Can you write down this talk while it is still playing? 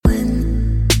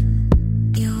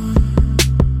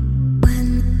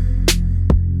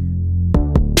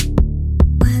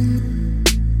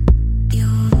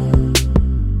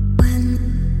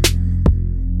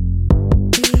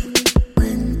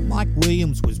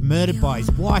murdered by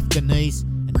his wife Denise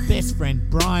and best friend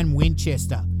Brian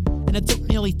Winchester, and it took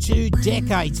nearly 2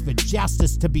 decades for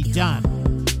justice to be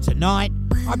done. Tonight,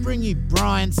 I bring you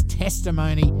Brian's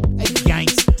testimony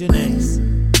against Denise.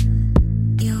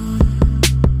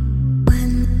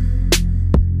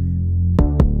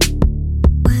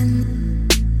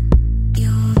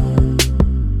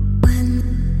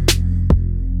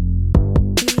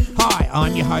 Hi,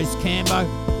 I'm your host Cambo.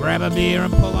 Grab a beer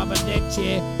and pull up a deck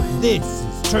chair. This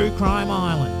is True Crime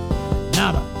Island,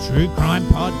 another true crime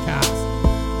podcast.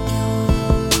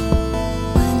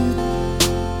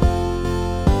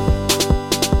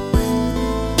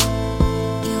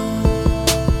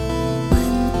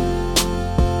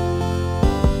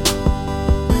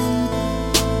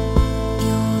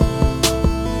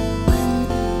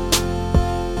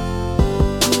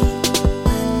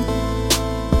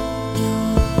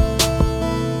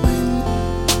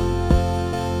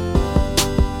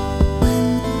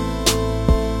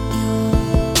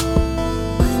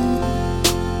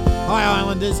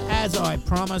 As I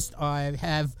promised, I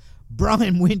have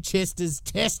Brian Winchester's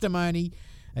testimony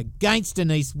against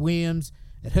Denise Williams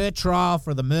at her trial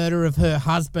for the murder of her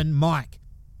husband, Mike.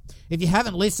 If you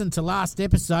haven't listened to last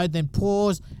episode, then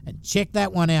pause and check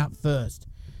that one out first.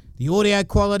 The audio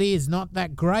quality is not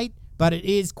that great, but it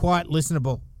is quite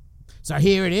listenable. So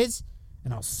here it is,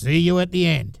 and I'll see you at the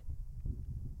end.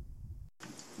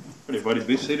 Everybody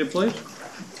be seated, please.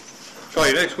 Call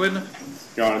your next witness.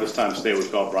 Your Honor, this time today was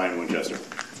called Brian Winchester.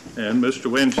 And Mr.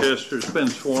 Winchester's been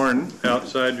sworn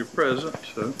outside your presence,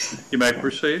 so you may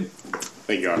proceed.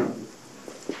 Thank you, Your Honor.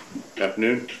 Good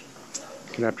afternoon.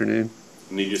 Good afternoon.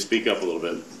 I need you to speak up a little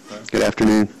bit. Good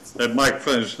afternoon. That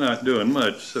microphone's not doing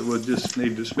much, so we'll just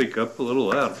need to speak up a little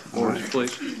louder for us,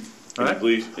 please. Can you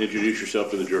please introduce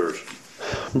yourself to the jurors?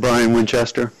 Brian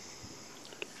Winchester.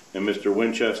 And Mr.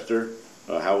 Winchester,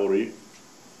 how old are you?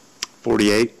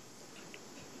 48.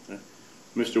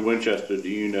 Mr. Winchester, do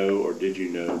you know or did you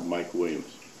know Mike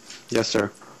Williams? Yes,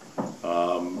 sir.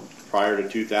 Prior to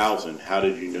 2000, how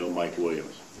did you know Mike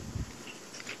Williams?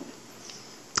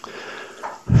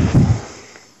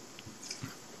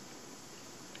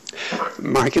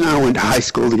 Mike and I went to high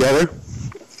school together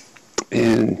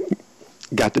and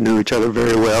got to know each other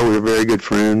very well. We were very good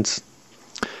friends.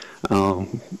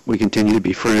 We continue to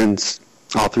be friends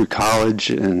all through college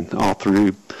and all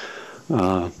through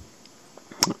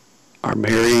our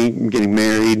getting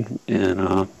married,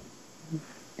 and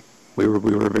we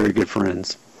were very good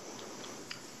friends.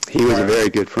 He was a very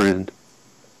good friend.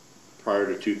 Prior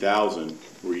to 2000,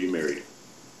 were you married?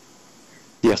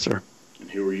 Yes, sir. And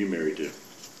who were you married to?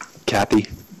 Kathy.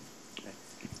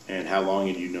 And how long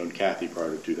had you known Kathy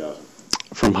prior to 2000?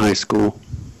 From high school.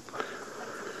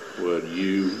 Would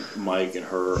you, Mike, and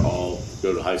her all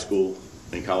go to high school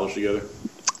and college together?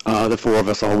 The four of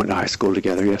us all went to high school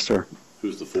together, yes, sir.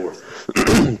 Who's the fourth?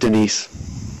 Denise.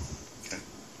 Okay.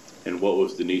 And what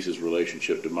was Denise's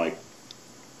relationship to Mike?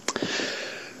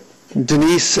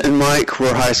 Denise and Mike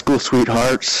were high school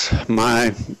sweethearts.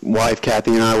 My wife,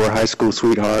 Kathy, and I were high school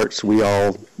sweethearts. We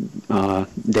all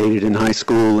dated in high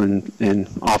school and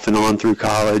off and on through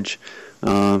college,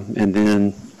 and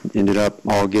then ended up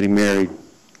all getting married.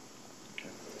 Okay.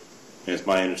 And it's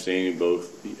my understanding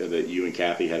both that you and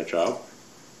Kathy had a child?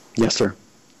 Yes, sir.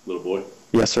 Little boy?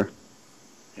 Yes, sir.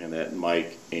 And that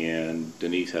Mike and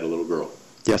Denise had a little girl?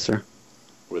 Yes, sir.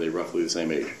 Were they roughly the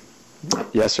same age?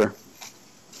 Yes, sir.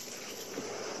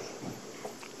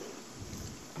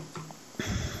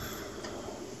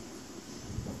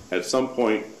 At some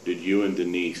point, did you and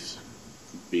Denise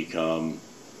become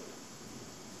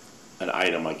an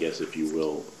item, I guess, if you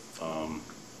will,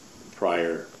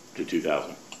 prior to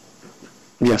 2000?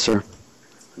 Yes, sir.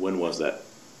 When was that?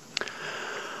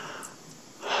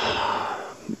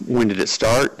 When did it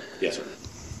start? Yes, sir.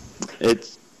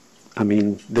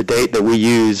 The date that we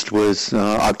used was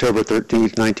October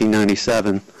 13th,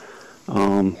 1997,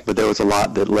 but there was a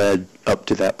lot that led up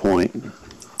to that point,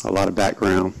 a lot of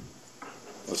background.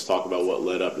 Let's talk about what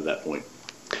led up to that point.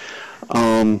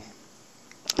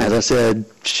 As I said,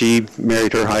 she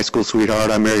married her high school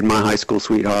sweetheart, I married my high school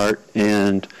sweetheart,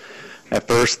 and at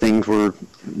first things were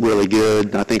really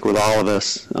good, I think with all of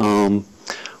us,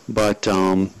 but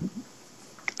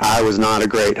I was not a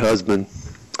great husband,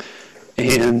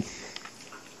 and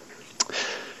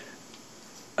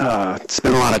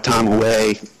spent a lot of time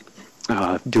away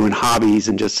doing hobbies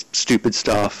and just stupid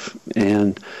stuff.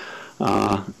 And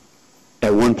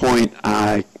at one point,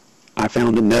 I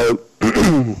found a note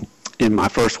in my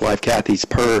first wife Kathy's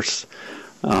purse,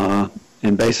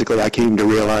 and basically I came to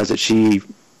realize that she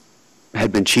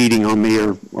had been cheating on me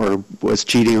or was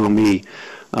cheating on me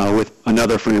with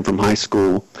another friend from high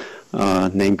school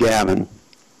named Gavin,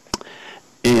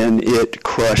 and it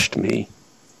crushed me.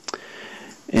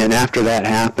 And after that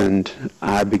happened,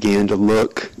 I began to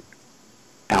look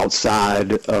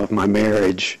outside of my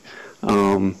marriage.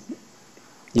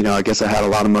 I guess I had a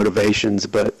lot of motivations,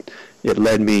 but it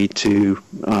led me to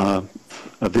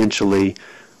eventually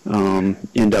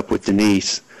end up with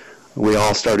Denise. We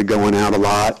all started going out a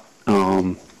lot. Let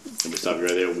me stop you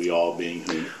right there. We all being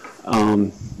who?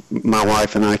 My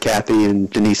wife and I, Kathy and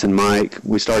Denise and Mike,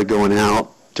 we started going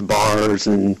out to bars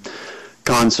and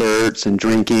concerts and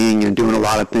drinking and doing a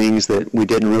lot of things that we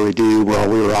didn't really do while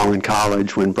we were all in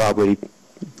college, when probably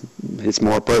it's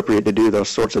more appropriate to do those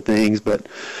sorts of things. But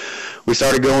we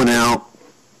started going out,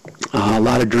 a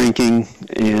lot of drinking,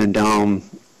 and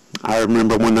I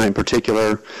remember one night in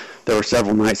particular, there were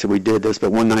several nights that we did this,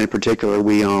 but one night in particular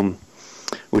we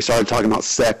started talking about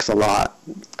sex a lot.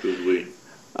 Good we.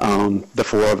 The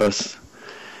four of us.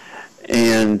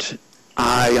 And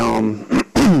I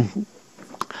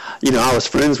I was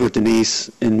friends with Denise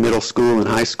in middle school and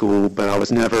high school, but I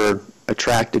was never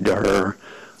attracted to her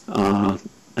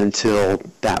until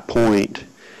that point.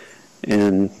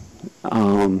 And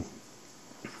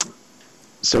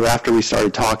so after we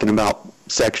started talking about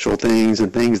sexual things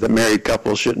and things that married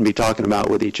couples shouldn't be talking about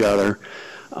with each other,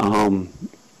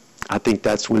 I think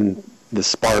that's when the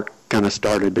spark kind of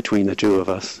started between the two of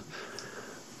us.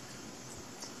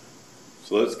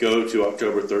 So let's go to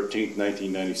October 13th,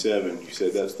 1997. You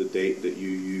said that's the date that you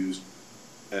used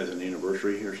as an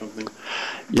anniversary or something?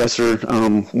 Yes, sir.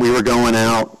 We were going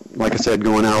out, like I said,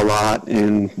 going out a lot,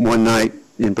 and one night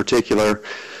in particular,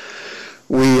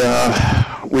 we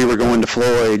were going to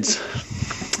Floyd's,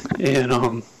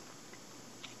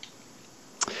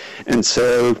 and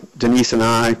so Denise and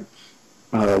I,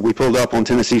 we pulled up on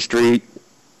Tennessee Street,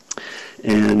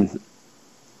 and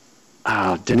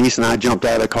Denise and I jumped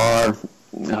out of the car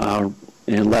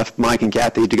and left Mike and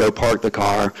Kathy to go park the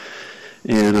car,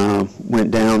 and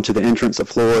went down to the entrance of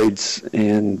Floyd's,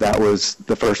 and that was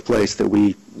the first place that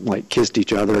we kissed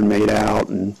each other and made out,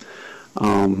 and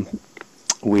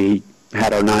we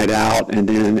had our night out, and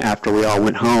then after we all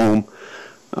went home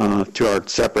to our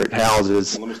separate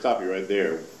houses. Let me stop you right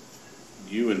there.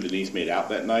 You and Denise made out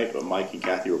that night, but Mike and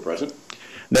Kathy were present?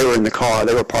 They were in the car.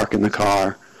 They were parking the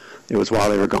car. It was while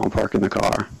they were gone parking the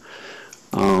car.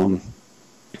 And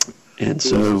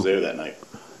Who was there that night?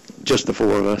 Just the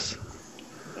four of us.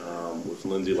 Was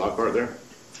Lindsay Lockhart there?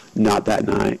 Not that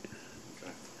night.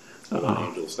 Okay.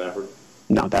 Angela Stafford?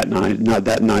 Not that night. Not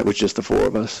that night was just the four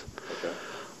of us.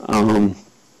 Okay.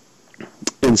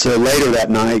 And so later that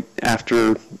night,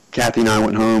 after Kathy and I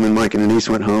went home and Mike and Denise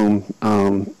went home,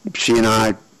 she and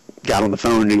I got on the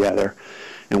phone together,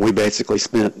 and we basically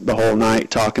spent the whole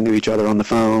night talking to each other on the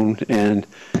phone, and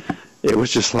it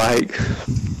was just like,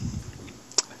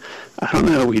 I don't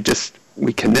know,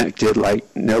 we connected like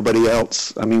nobody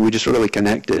else. I mean, we just really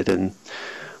connected, and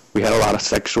we had a lot of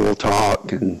sexual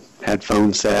talk and had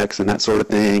phone sex and that sort of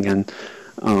thing, and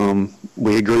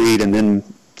we agreed and then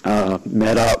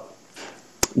met up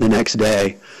the next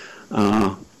day.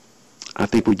 I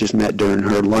think we just met during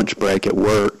her lunch break at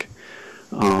work,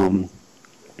 and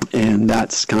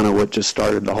that's kind of what just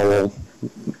started the whole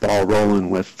ball rolling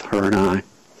with her and I.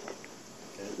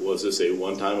 Was this a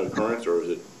one-time occurrence, or was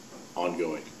it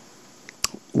ongoing?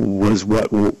 Was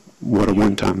what a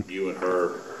one-time? You and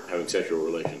her having sexual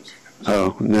relations?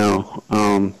 Oh, no.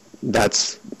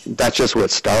 That's just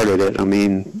what started it. I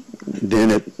mean,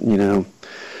 then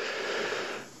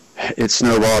it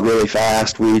snowballed really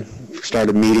fast. We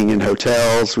started meeting in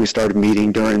hotels. We started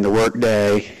meeting during the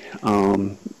workday.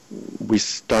 We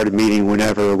started meeting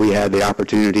whenever we had the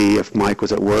opportunity. If Mike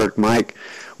was at work, Mike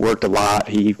worked a lot.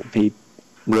 He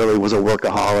really was a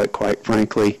workaholic, quite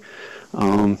frankly.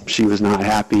 She was not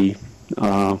happy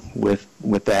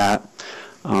with that.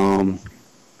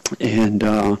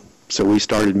 So we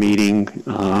started meeting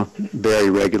very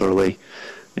regularly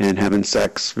and having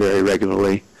sex very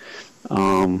regularly.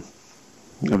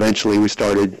 Eventually we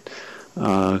started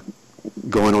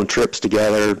going on trips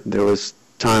together. There was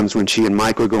times when she and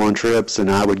Mike would go on trips,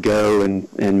 and I would go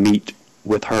and meet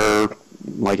with her,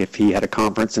 like if he had a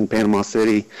conference in Panama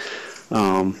City.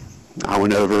 I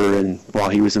went over, and while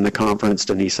he was in the conference,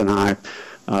 Denise and I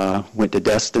went to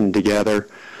Destin together,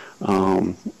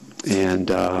 and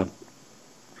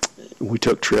we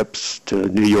took trips to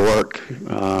New York,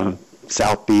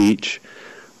 South Beach.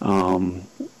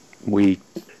 We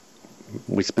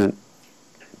spent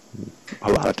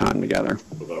a lot of time together.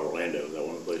 What about Orlando? Is that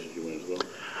one of the places you went as well?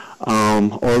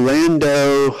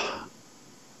 Orlando,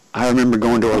 I remember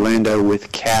going to Orlando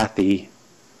with Kathy.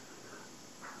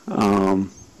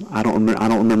 I don't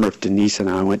remember if Denise and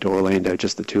I went to Orlando,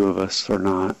 just the two of us, or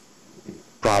not.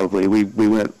 Probably. We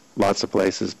went lots of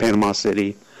places. Panama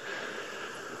City.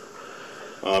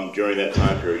 During that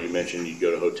time period, you mentioned you'd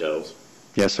go to hotels.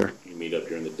 Yes, sir. You meet up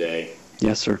during the day.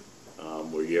 Yes, sir.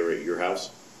 Were you ever at your house?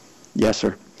 Yes,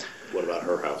 sir. What about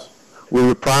her house? We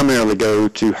would primarily go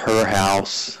to her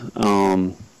house,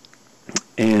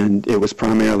 and it was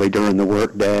primarily during the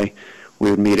work day. We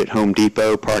would meet at Home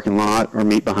Depot parking lot or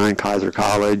meet behind Kaiser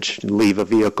College, and leave a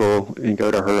vehicle and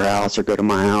go to her house or go to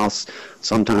my house.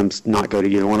 Sometimes not go to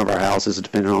either one of our houses,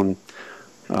 depending on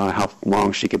how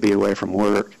long she could be away from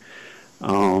work.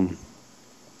 Where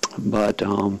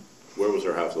was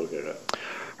her house located at?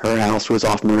 Her house was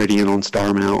off Meridian on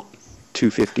Starmount,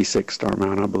 256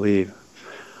 Starmount, I believe.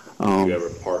 Did you ever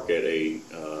park at a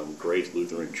Grace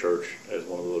Lutheran Church as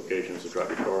one of the locations to drop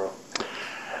your car off?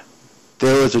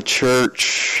 There was a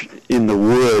church in the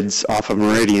woods off of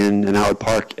Meridian, and I would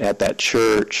park at that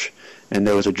church, and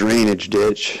there was a drainage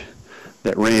ditch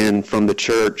that ran from the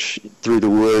church through the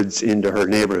woods into her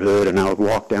neighborhood, and I would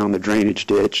walk down the drainage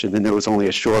ditch, and then there was only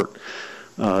a short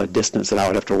distance that I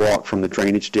would have to walk from the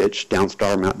drainage ditch down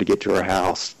Starmount to get to her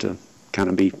house to kind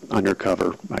of be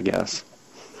undercover, I guess.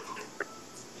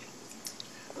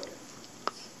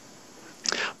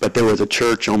 But there was a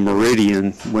church on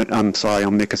Meridian, on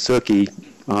Miccosukee.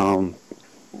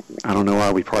 I don't know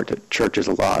why we parked at churches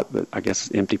a lot, but I guess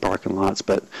empty parking lots.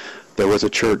 But there was a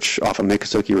church off of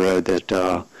Miccosukee Road that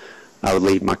I would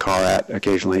leave my car at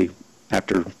occasionally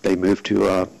after they moved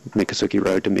to Miccosukee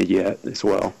Road to Midyat as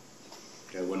well.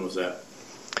 Okay, when was that?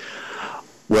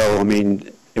 Well, I mean,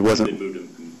 it wasn't... When did they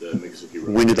move to the Miccosukee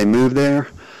Road? When did they move there?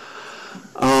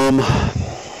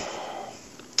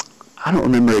 I don't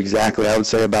remember exactly. I would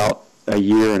say about a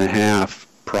year and a half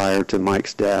prior to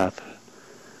Mike's death,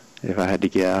 if I had to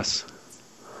guess.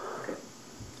 Okay.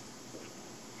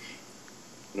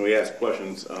 And we asked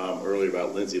questions earlier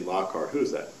about Lindsay Lockhart. Who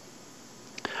is that?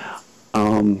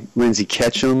 Lindsay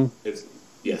Ketchum.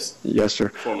 Yes. Yes, sir.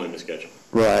 Formerly Miss Ketchum.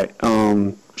 Right.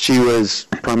 She was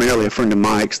primarily a friend of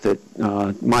Mike's that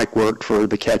Mike worked for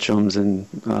the Ketchums, and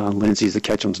Lindsay's the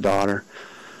Ketchum's daughter.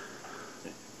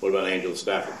 What about Angela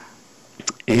Stafford?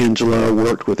 Angela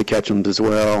worked with the Ketchums as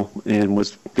well and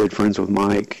was good friends with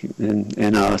Mike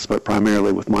and us, but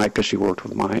primarily with Mike because she worked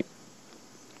with Mike.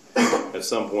 At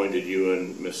some point, did you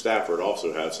and Miss Stafford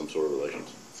also have some sort of relations?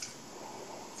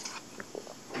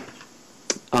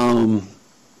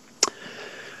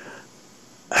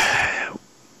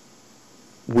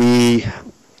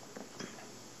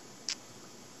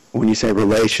 When you say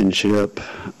relationship,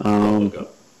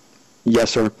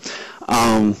 yes, sir.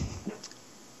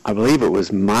 I believe it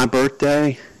was my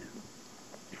birthday.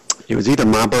 It was either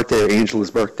my birthday or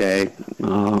Angela's birthday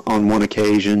on one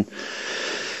occasion.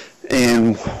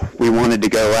 And we wanted to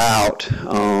go out,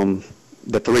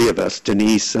 the three of us,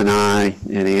 Denise and I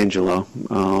and Angela,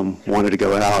 wanted to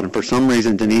go out. And for some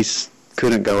reason, Denise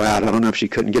couldn't go out. I don't know if she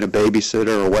couldn't get a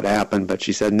babysitter or what happened, but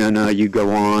she said, no, you go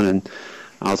on. And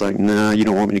I was like, no, you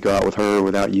don't want me to go out with her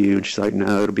without you. And she's like,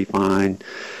 no, it'll be fine.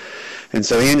 And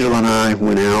so Angela and I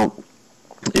went out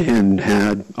and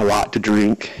had a lot to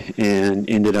drink and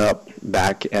ended up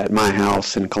back at my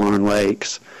house in Killarn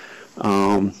Lakes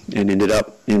and ended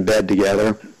up in bed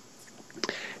together.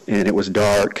 And it was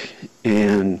dark,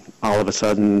 and all of a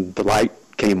sudden the light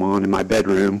came on in my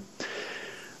bedroom,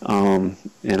 and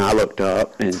I looked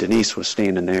up, and Denise was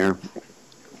standing there,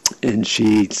 and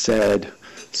she said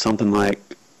something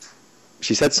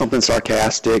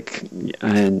sarcastic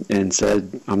and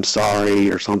said, I'm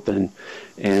sorry or something,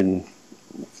 and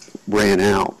ran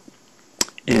out.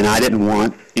 And I didn't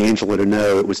want Angela to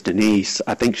know it was Denise.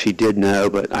 I think she did know,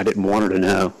 but I didn't want her to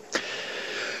know.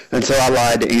 And so I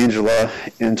lied to Angela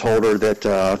and told her that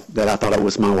I thought it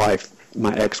was my wife,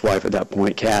 my ex-wife at that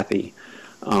point, Kathy.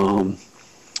 So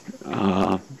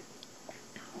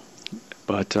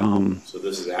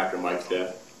this is after Mike's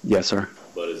death? Yes, sir.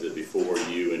 But is it before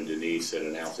you and Denise had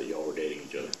announced that y'all were dating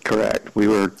each other? Correct. We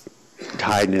were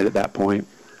hiding it at that point.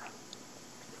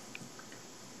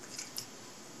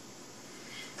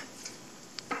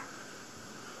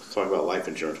 Let's talk about life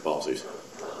insurance policies.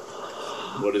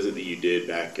 What is it that you did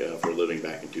for a living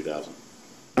back in 2000?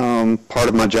 Part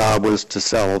of my job was to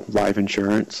sell life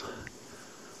insurance.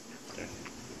 Okay.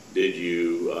 Did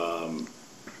you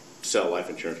sell life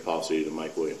insurance policy to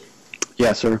Mike Williams?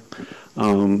 Yes, sir.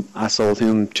 I sold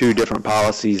him 2 different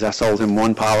policies. I sold him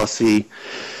one policy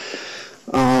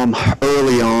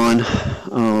early on.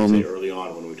 Say early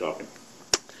on, when are we talking?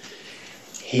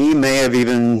 He may have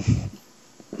even...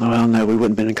 Well, no, we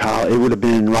wouldn't have been in college. It would have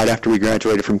been right after we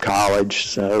graduated from college.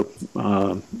 So,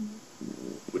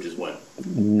 which is when?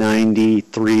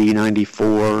 93,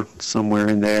 94, somewhere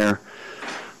in there.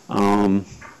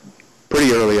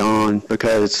 Pretty early on,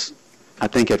 because I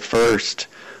think at first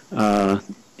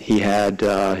he had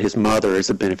his mother as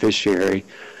a beneficiary,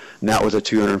 and that was a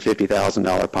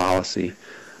 $250,000 policy.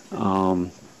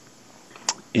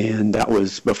 And that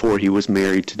was before he was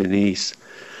married to Denise.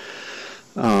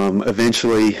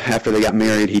 Eventually, after they got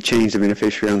married, he changed the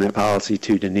beneficiary on that policy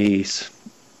to Denise.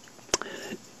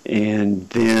 And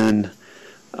then,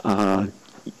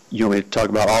 you want me to talk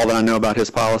about all that I know about his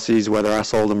policies, whether I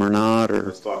sold them or not? Or?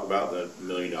 Let's talk about the $1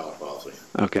 million policy.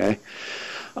 Okay.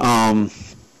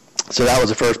 So that was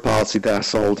the first policy that I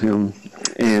sold him.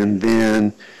 And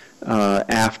then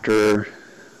after,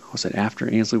 was it after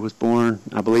Ansley was born?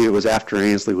 I believe it was after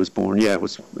Ansley was born. Yeah, it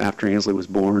was after Ansley was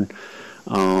born.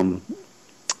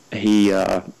 He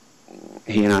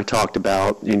and I talked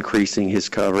about increasing his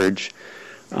coverage.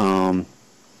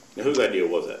 Now, whose idea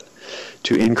was that?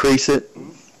 To increase it?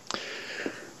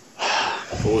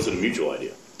 Or was it a mutual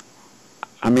idea?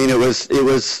 I mean, it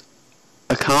was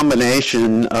a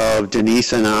combination of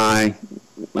Denise and I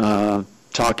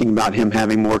talking about him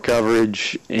having more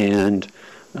coverage, and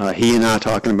he and I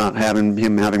talking about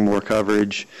him having more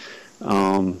coverage.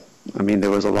 I mean,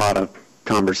 there was a lot of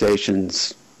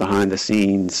conversations behind the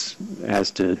scenes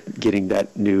as to getting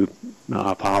that new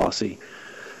policy.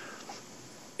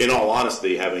 In all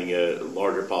honesty, having a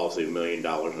larger policy of $1 million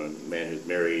on a man who's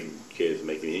married, kids,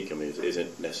 making income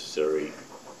isn't necessarily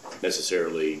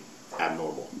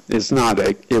abnormal. It's not.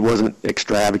 It wasn't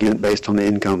extravagant based on the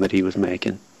income that he was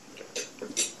making.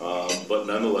 But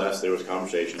nonetheless, there was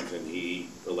conversations, and he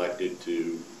elected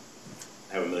to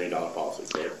have $1 million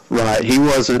policy. Correct? Right. He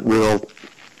wasn't real.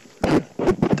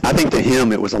 I think to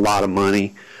him it was a lot of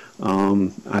money.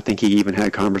 I think he even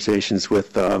had conversations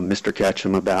with Mr.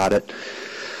 Ketchum about it.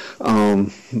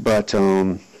 But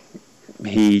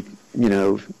he,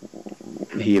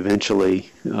 he eventually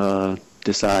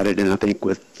decided, and I think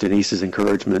with Denise's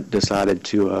encouragement, decided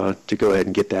to go ahead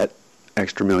and get that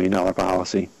extra $1 million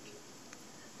policy.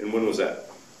 And when was that?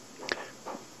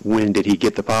 When did he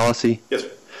get the policy? Yes,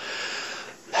 sir.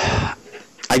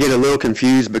 I get a little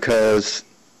confused because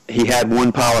he had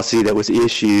one policy that was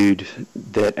issued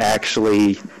that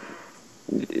actually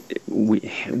we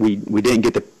didn't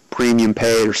get the premium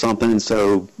paid or something,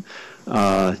 so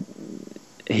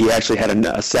he actually had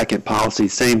a second policy,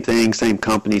 same thing, same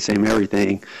company, same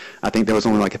everything. I think there was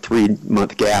only like a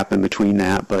 3-month gap in between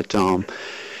that, but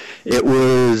it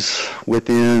was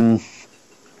within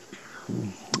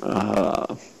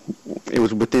I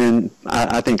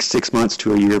think 6 months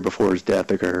to a year before his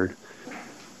death occurred.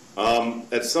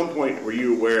 At some point, were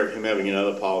you aware of him having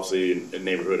another policy in the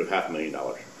neighborhood of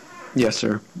 $500,000? Yes,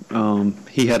 sir.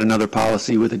 He had another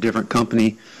policy with a different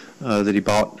company that he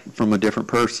bought from a different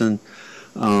person.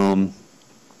 I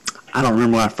don't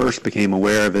remember when I first became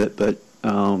aware of it, but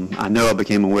I know I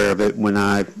became aware of it when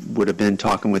I would have been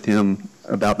talking with him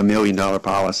about the $1 million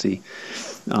policy.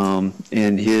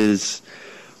 And his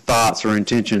thoughts or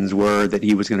intentions were that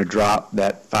he was going to drop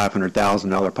that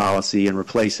 $500,000 policy and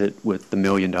replace it with the $1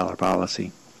 million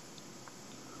policy.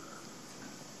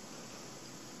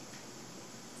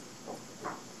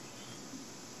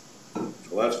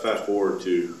 Well, let's fast forward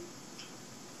to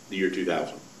the year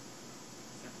 2000.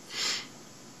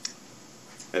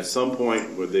 At some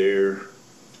point, were there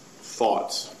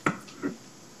thoughts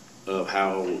of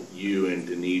how you and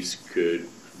Denise could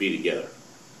be together?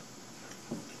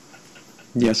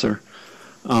 Yes, sir.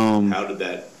 How did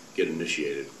that get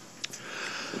initiated?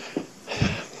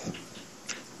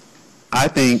 I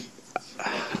think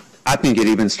it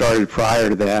even started prior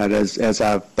to that. As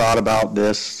I've thought about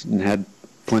this and had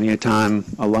plenty of time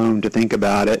alone to think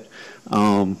about it,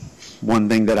 one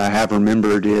thing that I have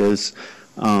remembered is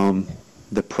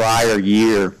the prior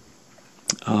year,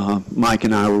 Mike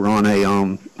and I were on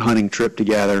a hunting trip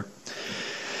together,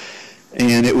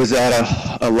 and it was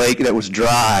at a lake that was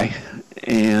dry,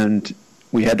 and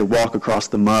we had to walk across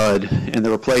the mud, and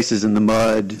there were places in the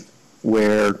mud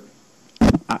where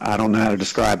I don't know how to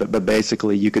describe it, but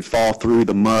basically you could fall through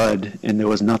the mud and there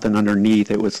was nothing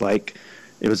underneath. It was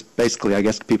basically, I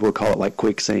guess people would call it like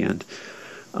quicksand.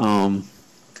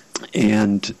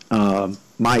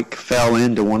 Mike fell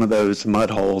into one of those mud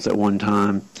holes at one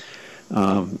time,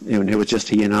 and it was just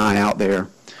he and I out there,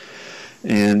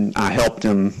 and I helped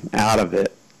him out of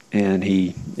it, and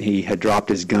he had dropped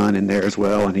his gun in there as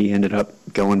well, and he ended up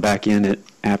going back in it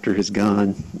after his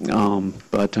gun.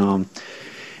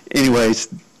 Anyways,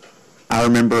 I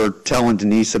remember telling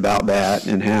Denise about that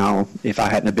and how if I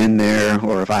hadn't have been there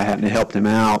or if I hadn't have helped him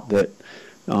out, that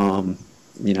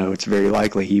it's very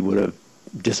likely he would have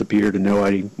disappeared and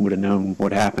nobody would have known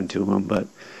what happened to him. But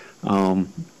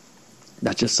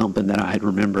that's just something that I had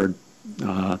remembered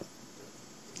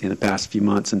in the past few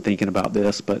months and thinking about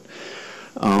this. But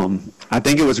I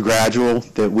think it was gradual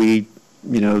that we,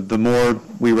 the more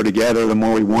we were together, the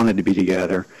more we wanted to be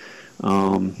together.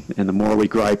 And the more we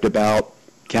griped about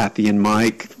Kathy and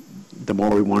Mike, the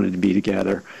more we wanted to be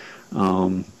together.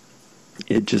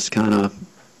 It just kind of,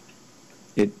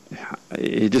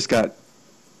 it just got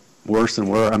worse and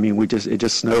worse. I mean, it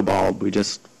just snowballed. We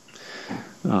just,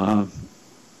 I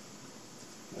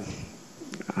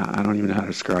don't even know how to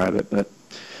describe it, but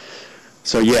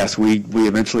so yes, we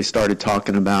eventually started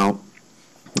talking about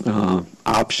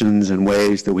options and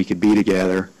ways that we could be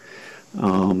together.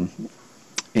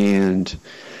 And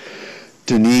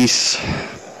Denise,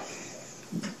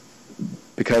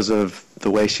 because of the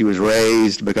way she was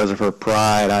raised, because of her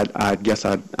pride, I guess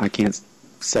I can't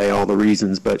say all the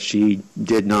reasons, but she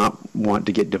did not want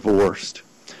to get divorced,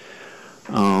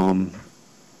 and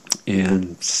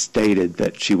stated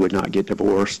that she would not get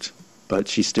divorced, but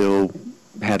she still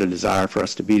had a desire for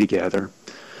us to be together,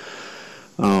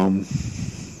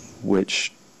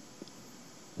 which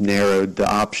narrowed the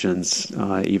options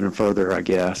even further, I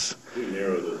guess. Who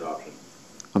narrowed those options?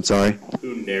 I'm sorry?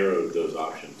 Who narrowed those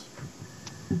options?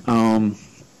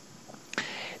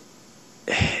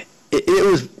 It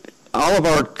was all of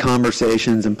our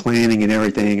conversations and planning and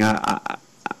everything. I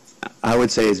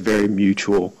would say is very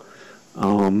mutual.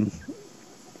 I'm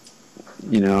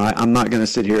not going to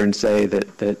sit here and say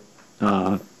that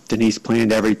Denise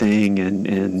planned everything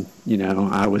and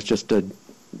I was just a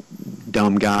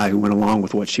dumb guy who went along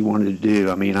with what she wanted to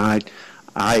do. I mean, I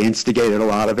instigated a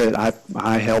lot of it.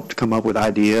 I helped come up with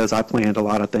ideas. I planned a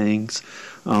lot of things.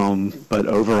 But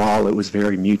overall, it was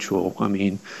very mutual. I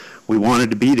mean, we wanted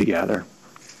to be together.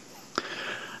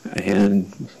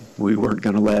 And we weren't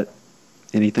going to let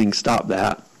anything stop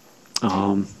that.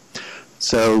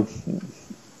 So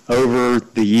over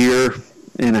the year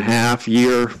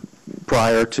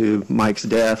prior to Mike's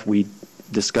death, we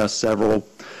discussed several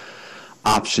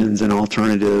options and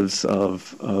alternatives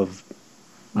of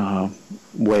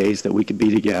ways that we could be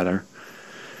together.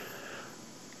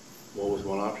 What was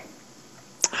one option?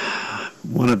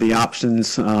 One of the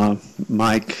options,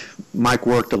 Mike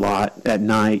worked a lot at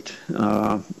night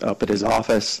up at his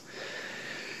office,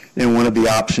 and one of the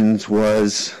options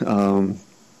was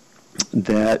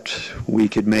that we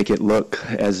could make it look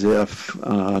as if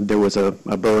there was a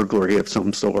burglary of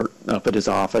some sort up at his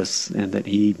office, and that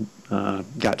he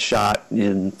got shot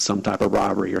in some type of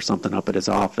robbery or something up at his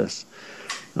office.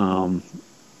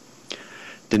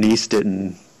 Denise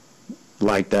didn't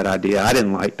like that idea. I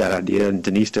didn't like that idea, and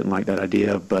Denise didn't like that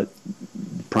idea, but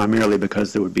primarily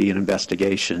because there would be an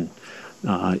investigation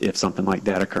if something like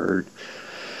that occurred.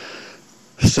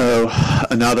 So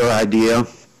another idea,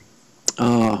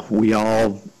 we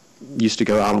all used to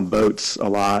go out on boats a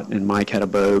lot, and Mike had a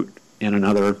boat, and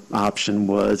another option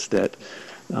was that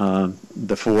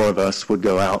the four of us would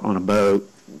go out on a boat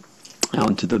out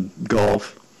into the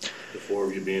Gulf. The four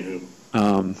of you being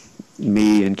whom?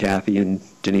 Me and Kathy and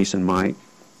Denise and Mike.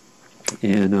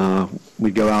 And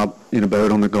we'd go out in a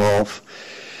boat on the Gulf,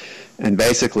 and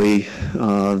basically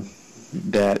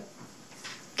that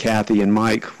Kathy and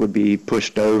Mike would be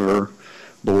pushed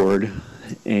overboard,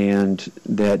 and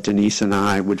that Denise and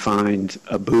I would find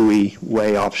a buoy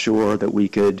way offshore that we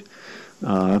could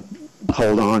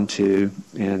hold on to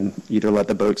and either let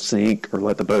the boat sink or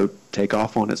let the boat take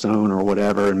off on its own or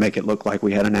whatever, and make it look like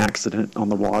we had an accident on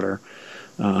the water,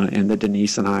 and that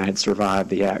Denise and I had survived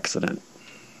the accident.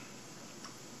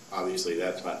 Obviously,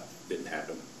 didn't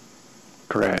happen.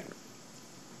 Correct.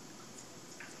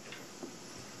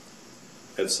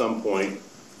 At some point,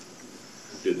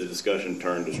 did the discussion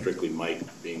turn to strictly Mike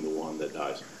being the one that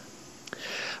dies?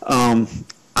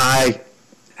 I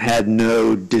had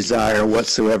no desire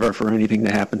whatsoever for anything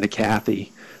to happen to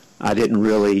Kathy. I didn't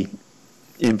really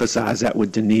emphasize that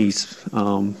with Denise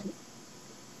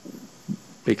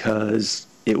because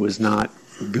it was not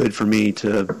good for me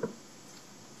to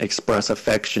express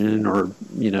affection or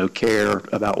care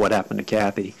about what happened to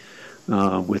Kathy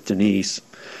with Denise.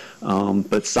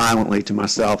 But silently to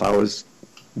myself, I was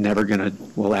never going to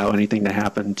allow anything to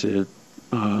happen to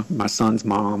my son's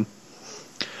mom.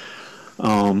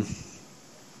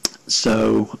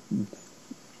 So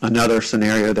another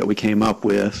scenario that we came up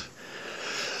with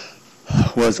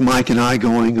was Mike and I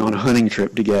going on a hunting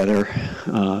trip together,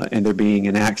 and there being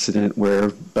an accident where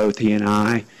both he and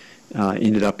I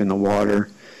ended up in the water,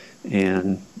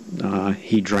 and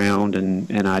he drowned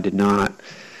and I did not.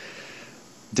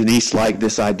 Denise liked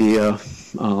this idea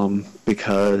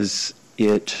because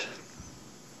it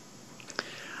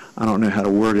I don't know how to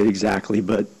word it exactly,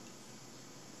 but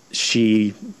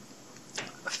she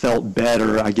felt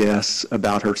better, I guess,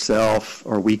 about herself,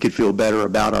 or we could feel better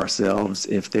about ourselves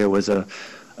if there was a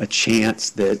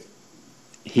chance that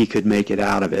he could make it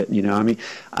out of it. I mean,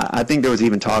 I think there was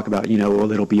even talk about,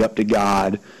 well, it'll be up to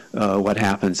God what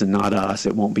happens and not us.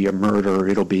 It won't be a murder.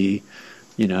 It'll be,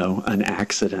 an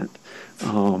accident.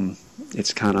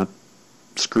 It's kind of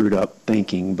screwed up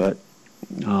thinking, but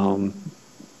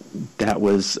that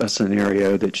was a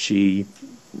scenario that she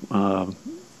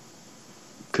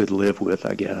could live with,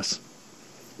 I guess.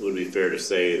 Would it be fair to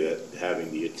say that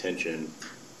having the attention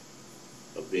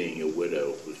of being a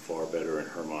widow was far better in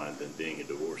her mind than being a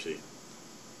divorcee?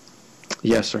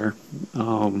 Yes, sir.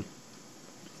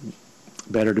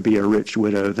 Better to be a rich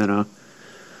widow than a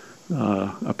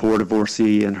poor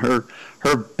divorcee. And her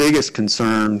biggest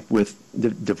concern with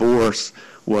divorce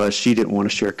was she didn't want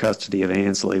to share custody of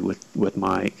Ansley with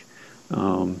Mike.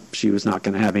 She was not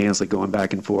going to have Ansley going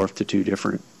back and forth to two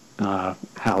different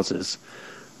houses.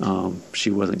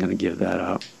 She wasn't going to give that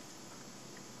up.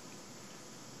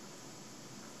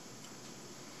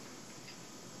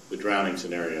 The drowning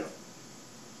scenario,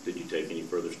 did you take any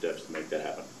further steps to make that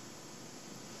happen?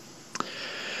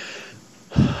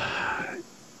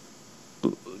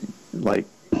 Like,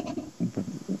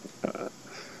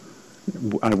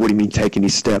 what do you mean take any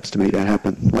steps to make that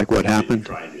happen? Like what happened? Did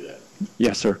you try and do that?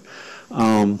 Yes, sir.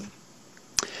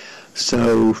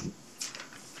 So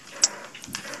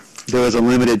there was a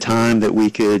limited time that we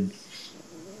could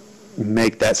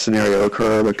make that scenario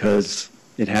occur because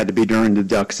it had to be during the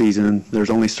duck season.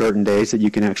 There's only certain days that you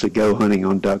can actually go hunting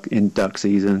in duck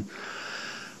season.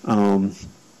 And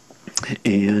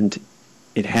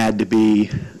it had to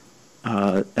be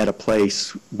at a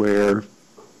place where,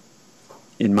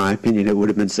 in my opinion, it would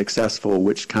have been successful,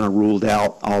 which kind of ruled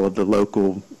out all of the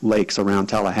local lakes around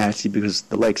Tallahassee, because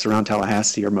the lakes around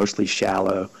Tallahassee are mostly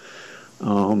shallow.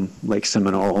 Lake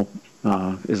Seminole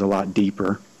is a lot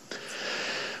deeper.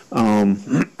 Let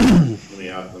me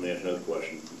ask another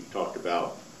question. You talked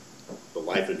about the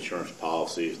life insurance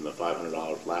policies and the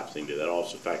 $500 lapsing. Did that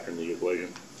also factor in the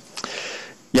equation?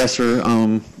 Yes, sir.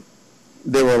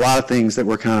 There were a lot of things that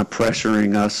were kind of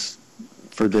pressuring us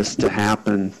for this to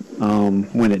happen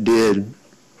when it did.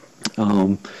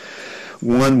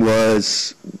 One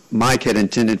was Mike had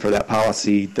intended for that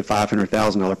policy, the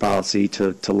 $500,000 policy,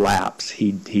 to lapse.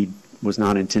 He was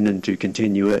not intending to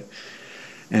continue it.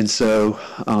 And so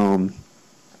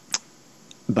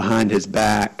behind his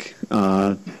back,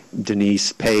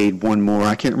 Denise paid one more.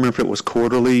 I can't remember if it was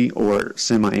quarterly or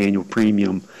semi-annual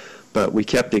premium, but we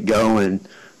kept it going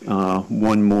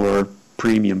one more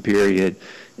premium period.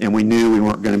 And we knew we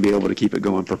weren't going to be able to keep it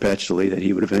going perpetually, that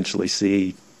he would eventually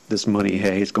see this money,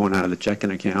 hey, it's going out of the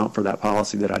checking account for that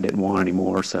policy that I didn't want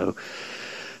anymore. So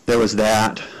there was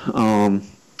that.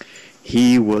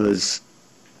 He was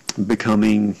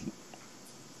becoming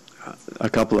a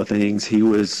couple of things. He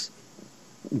was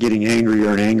getting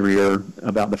angrier and angrier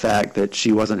about the fact that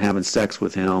she wasn't having sex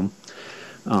with him.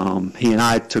 He and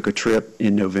I took a trip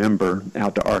in November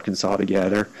out to Arkansas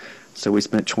together. So we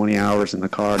spent 20 hours in the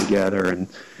car together, and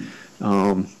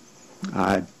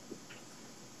I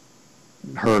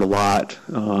heard a lot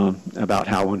about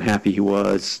how unhappy he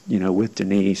was, with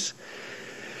Denise.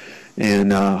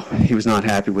 And he was not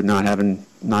happy with not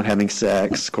having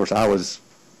sex. Of course,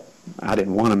 I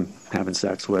didn't want him having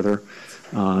sex with her.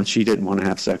 She didn't want to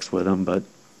have sex with him, but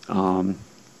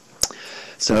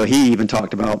so he even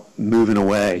talked about moving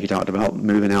away. He talked about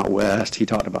moving out west. He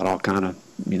talked about all kind of,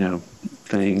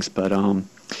 things, but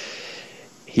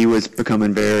he was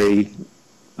becoming very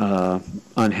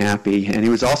unhappy, and he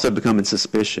was also becoming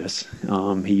suspicious.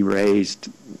 He raised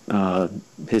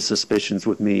his suspicions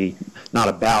with me, not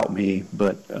about me,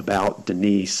 but about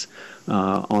Denise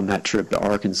on that trip to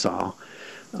Arkansas,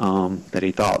 that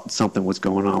he thought something was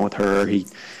going on with her. He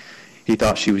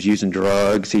thought she was using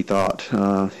drugs. He thought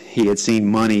he had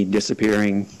seen money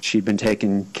disappearing. She'd been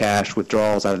taking cash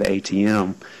withdrawals out of the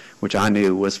ATM, which I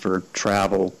knew was for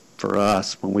travel for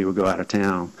us when we would go out of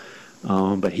town.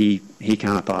 But he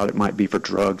kind of thought it might be for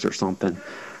drugs or something.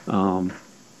 I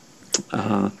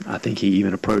think he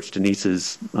even approached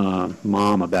Denise's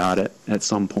mom about it at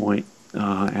some point,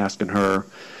 asking her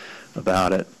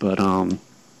about it. But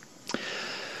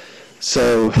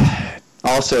so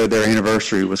also their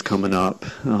anniversary was coming up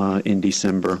in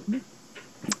December.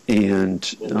 And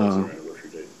What was their anniversary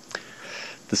date?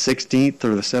 The 16th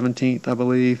or the 17th, I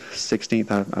believe.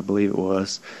 16th, I believe it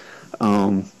was.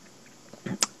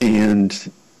 And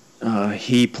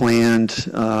he planned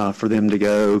for them to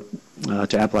go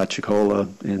to Apalachicola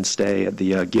and stay at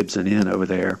the Gibson Inn over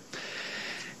there.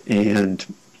 And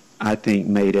I think,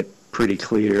 made it pretty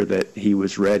clear that he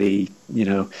was ready.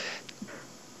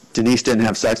 Denise didn't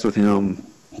have sex with him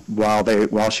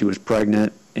while she was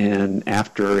pregnant and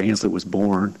after Ainsley was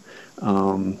born,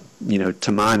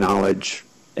 to my knowledge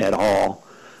at all,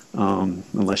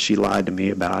 unless she lied to me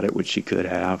about it, which she could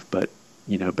have. But,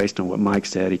 based on what Mike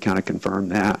said, he kind of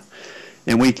confirmed that.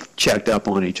 And we checked up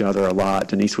on each other a lot.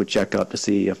 Denise would check up to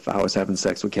see if I was having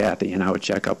sex with Kathy, and I would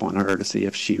check up on her to see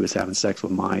if she was having sex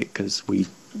with Mike, because we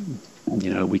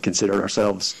considered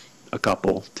ourselves a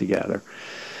couple together.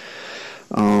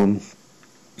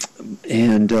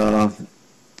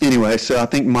 Anyway, so I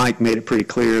think Mike made it pretty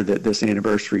clear that this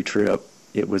anniversary trip,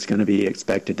 it was going to be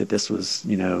expected that this was,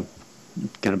 going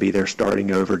to be their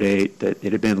starting over date, that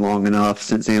it had been long enough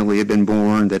since Ainsley had been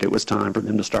born that it was time for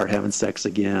them to start having sex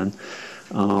again.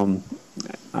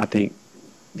 I think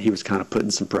he was kind of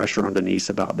putting some pressure on Denise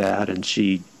about that, and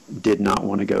she did not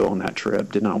want to go on that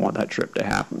trip, did not want that trip to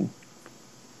happen.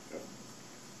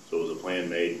 So was a plan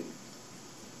made?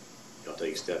 Y'all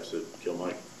take steps to kill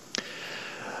Mike?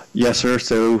 Yes, sir.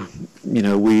 So,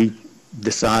 we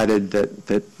decided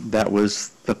that was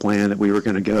the plan that we were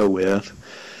going to go with.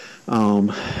 Well,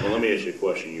 let me ask you a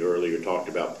question. You earlier talked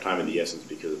about time of the essence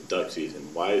because of duck season.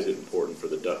 Why is it important for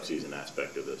the duck season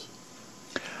aspect of this?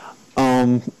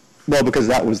 Well, because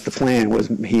that was the plan, was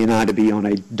he and I to be on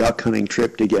a duck hunting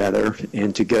trip together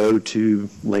and to go to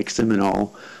Lake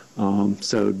Seminole.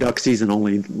 So duck season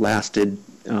only lasted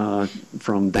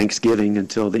from Thanksgiving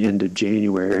until the end of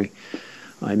January.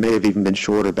 It may have even been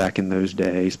shorter back in those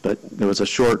days, but there was a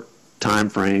short time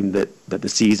frame that the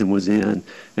season was in.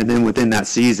 And then within that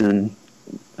season,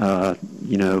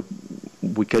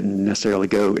 we couldn't necessarily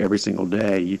go every single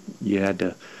day. You had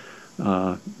to,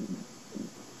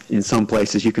 in some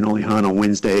places, you can only hunt on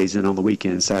Wednesdays and on the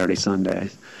weekends, Saturday,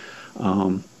 Sundays.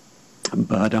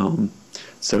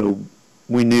 So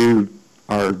we knew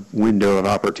our window of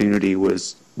opportunity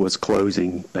was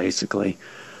closing, basically.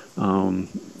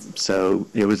 So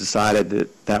it was decided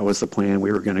that was the plan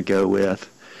we were going to go with.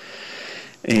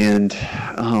 And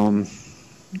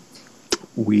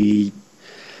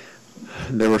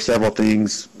there were several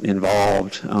things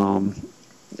involved.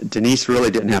 Denise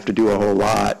really didn't have to do a whole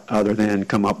lot other than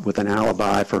come up with an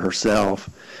alibi for herself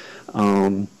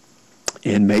and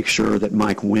make sure that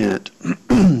Mike went.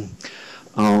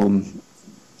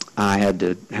 I had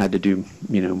to do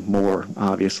more,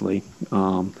 obviously.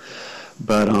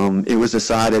 But it was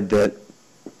decided that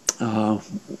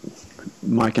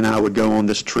Mike and I would go on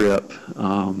this trip.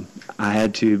 I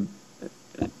had to,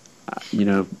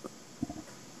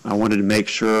 I wanted to make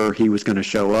sure he was going to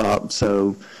show up.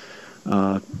 So,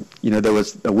 there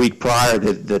was a week prior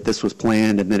that this was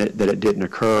planned, and then that it didn't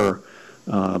occur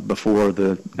before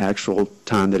the actual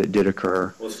time that it did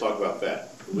occur. Let's talk about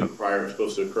that. The week prior was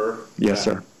supposed to occur? Yes,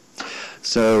 sir.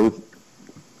 So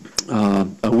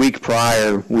a week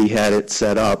prior, we had it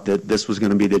set up that this was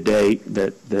going to be the date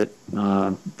that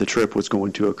the trip was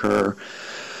going to occur.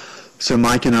 So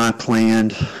Mike and I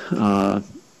planned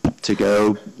to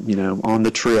go, on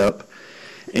the trip.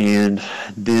 And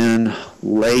then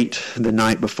late the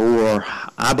night before,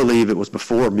 I believe it was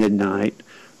before midnight,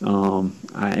 and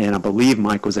I believe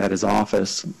Mike was at his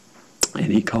office, and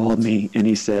he called me and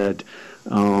he said,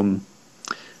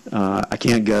 I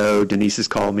can't go. Denise has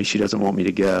called me. She doesn't want me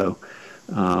to go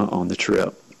on the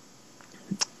trip.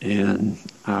 And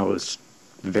I was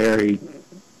very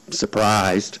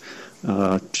surprised,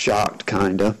 shocked,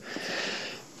 kind of.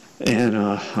 And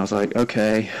I was like,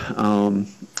 okay.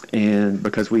 And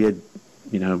because we had,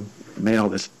 made all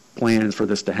this plans for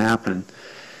this to happen.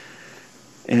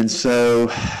 And so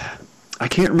I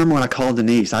can't remember when I called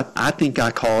Denise. I think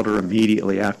I called her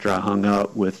immediately after I hung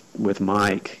up with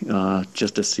Mike,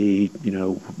 just to see,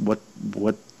 what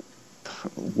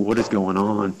is going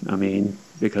on. I mean,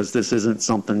 because this isn't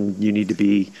something you need to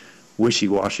be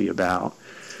wishy-washy about.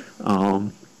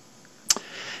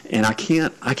 And I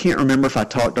can't remember if I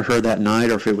talked to her that night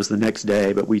or if it was the next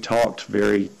day, but we talked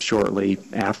very shortly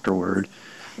afterward.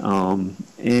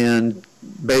 And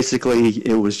basically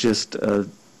it was just a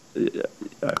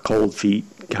cold feet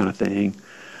kind of thing.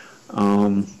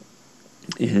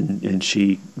 And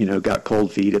she, got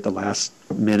cold feet at the last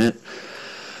minute.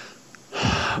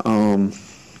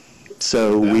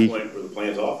 So at that point, were the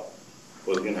plans off?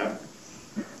 What was going to happen?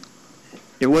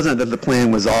 It wasn't that the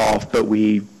plan was off, but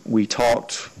we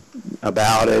talked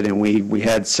about it, and we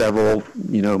had several,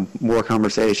 more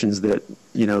conversations that,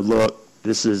 look,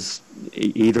 this is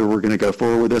either we're going to go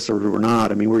forward with this or we're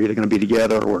not. I mean, we're either going to be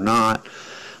together or we're not.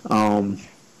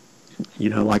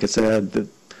 Like I said,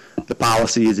 the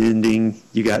policy is ending.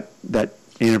 You got that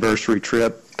anniversary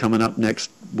trip coming up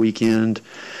next weekend.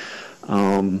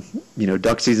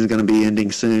 Duck season is going to be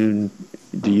ending soon.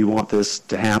 Do you want this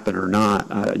to happen or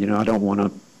not? I don't want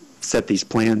to set these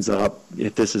plans up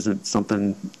if this isn't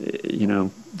something,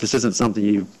 this isn't something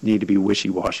you need to be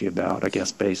wishy-washy about, I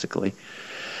guess, basically.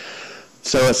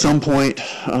 So at some point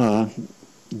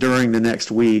during the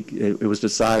next week, it was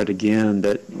decided again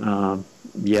that,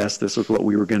 yes, this was what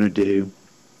we were going to do.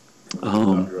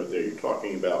 Right there, you're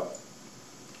talking about,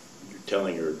 you're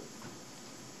telling her,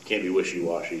 can't be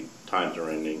wishy-washy, times are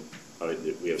ending,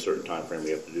 we have a certain time frame,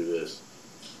 we have to do this.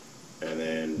 And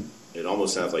then it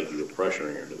almost sounds like you were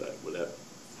pressuring her to that. Would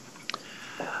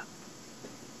that?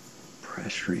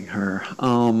 Pressuring her.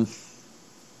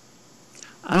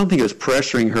 I don't think it was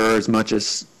pressuring her as much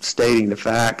as stating the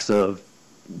facts of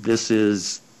this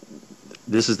is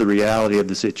the reality of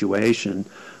the situation.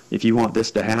 If you want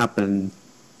this to happen,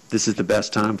 this is the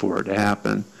best time for it to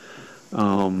happen.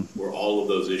 Were all of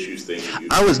those issues things that you...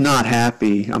 I was not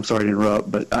happy, I'm sorry to interrupt,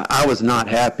 but I was not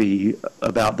happy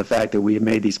about the fact that we had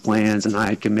made these plans and I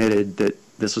had committed that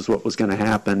this was what was going to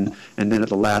happen, and then at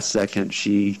the last second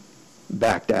she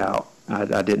backed out.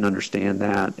 I didn't understand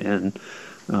that and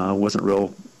wasn't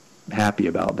real happy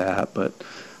about that, but...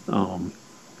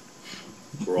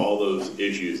 Were all those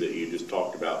issues that you just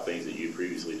talked about things that you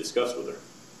previously discussed with her?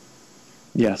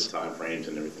 Yes. The time frames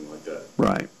and everything like that?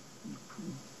 Right.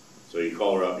 So you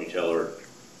call her up and you tell her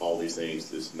all these things,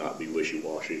 this not be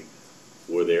wishy-washy.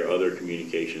 Were there other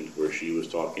communications where she was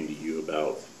talking to you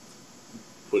about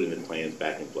putting the plans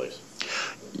back in place?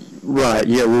 Right,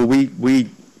 yeah, well, we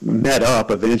met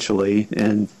up eventually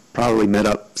and probably met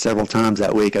up several times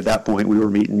that week. At that point, we were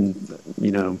meeting,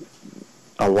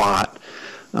 a lot.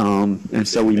 And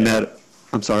so we met.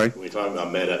 I'm sorry? When you're talking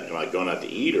about met up, like going out to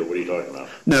eat, or what are you talking about?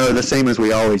 No, the same as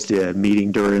we always did,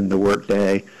 meeting during the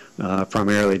workday.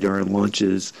 Primarily during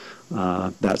lunches,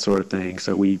 that sort of thing.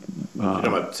 So we... You're talking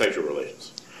about sexual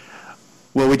relations?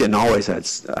 Well, we didn't always had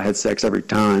sex every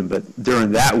time, but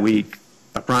during that week,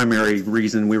 a primary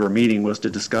reason we were meeting was to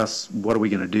discuss what are we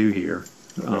going to do here,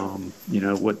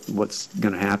 what's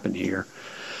going to happen here.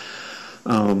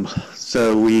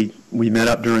 So we met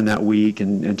up during that week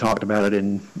and talked about it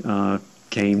and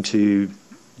came to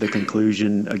the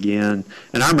conclusion again.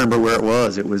 And I remember where it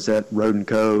was. It was at Roden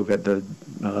Cove, at the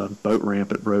boat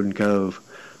ramp at Roden Cove.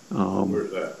 Where's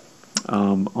that?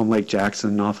 On Lake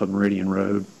Jackson off of Meridian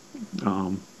Road,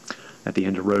 at the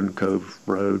end of Roden Cove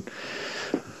Road.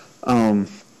 But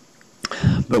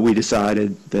we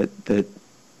decided that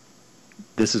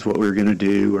this is what we were going to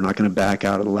do. We're not going to back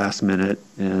out at the last minute.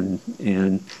 And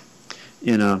in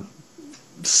a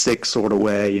sick sort of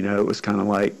way, it was kind of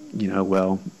like,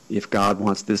 well, if God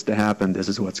wants this to happen, this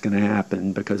is what's going to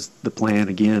happen, because the plan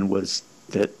again was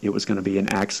that it was going to be an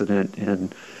accident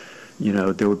and,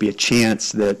 there would be a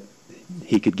chance that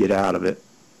he could get out of it.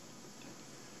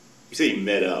 You say you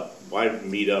met up. Why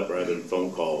meet up rather than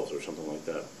phone calls or something like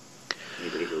that? Any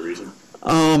particular reason?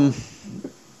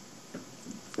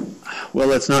 Well,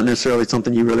 that's not necessarily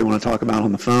something you really want to talk about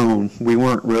on the phone. We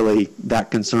weren't really that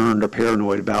concerned or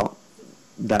paranoid about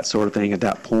that sort of thing at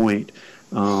that point.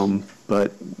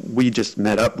 But we just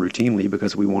met up routinely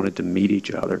because we wanted to meet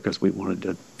each other, because we wanted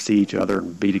to see each other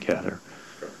and be together.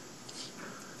 Sure.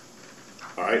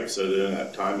 All right, so then at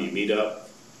that time you meet up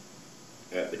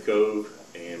at the Cove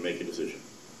and make a decision.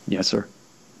 Yes, sir.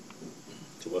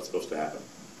 So what's supposed to happen?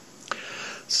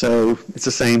 So it's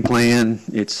the same plan.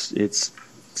 It's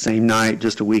same night,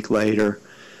 just a week later.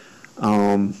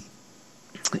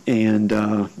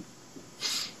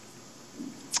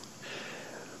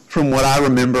 From what I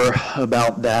remember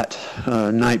about that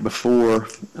night before,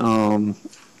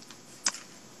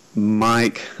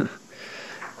 Mike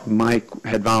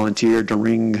had volunteered to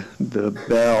ring the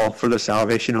bell for the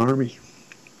Salvation Army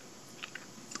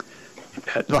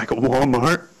at like a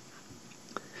Walmart.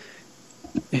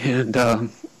 And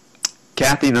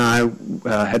Kathy and I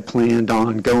had planned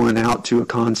on going out to a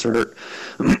concert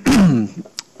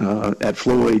at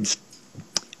Floyd's,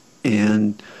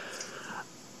 and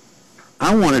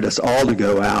I wanted us all to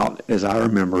go out, as I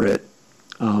remember it,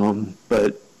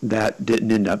 but that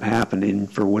didn't end up happening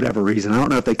for whatever reason. I don't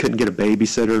know if they couldn't get a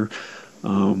babysitter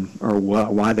or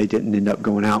why they didn't end up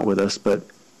going out with us, but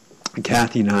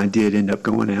Kathy and I did end up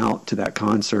going out to that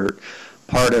concert.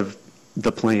 Part of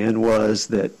the plan was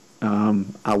that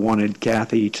I wanted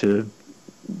Kathy to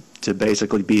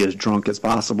basically be as drunk as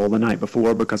possible the night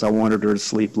before, because I wanted her to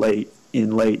sleep late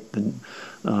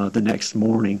the next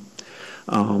morning.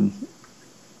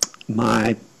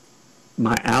 My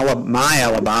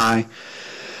alibi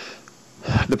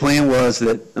The plan was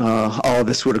that all of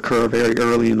this would occur very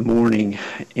early in the morning,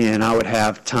 and I would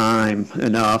have time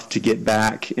enough to get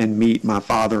back and meet my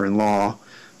father-in-law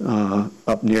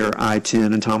up near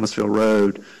I-10 and Thomasville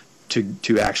Road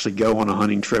to actually go on a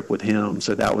hunting trip with him.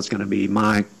 So that was going to be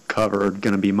my cover,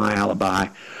 going to be my alibi.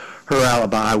 Her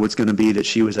alibi was going to be that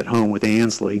she was at home with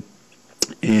Ansley,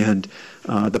 and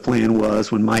the plan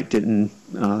was when Mike didn't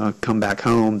come back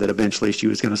home that eventually she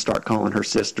was going to start calling her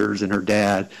sisters and her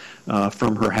dad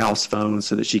from her house phone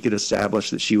so that she could establish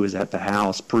that she was at the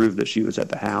house, prove that she was at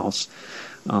the house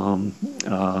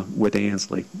with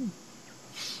Ansley.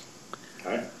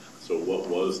 Okay. So what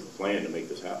was the plan to make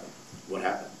this happen? What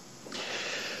happened?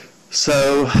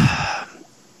 So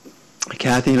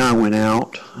Kathy and I went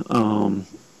out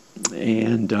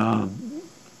and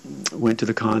went to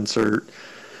the concert,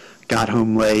 got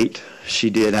home late. She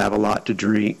did have a lot to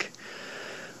drink.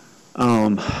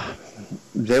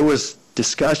 There was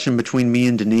discussion between me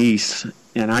and Denise,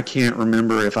 and I can't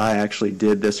remember if I actually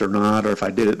did this or not, or if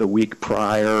I did it the week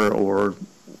prior, or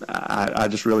I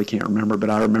just really can't remember. But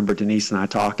I remember Denise and I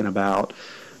talking about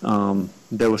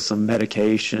there was some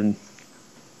medication.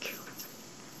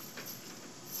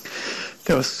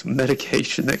 There was some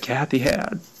medication that Kathy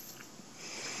had,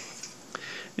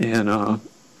 and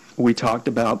we talked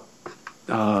about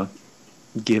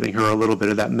giving her a little bit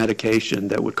of that medication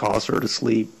that would cause her to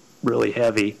sleep really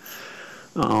heavy,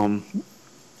 and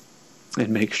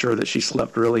make sure that she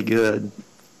slept really good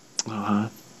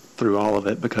through all of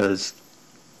it, because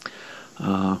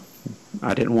I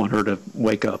didn't want her to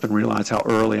wake up and realize how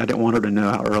early. I didn't want her to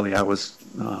know how early I was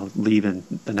leaving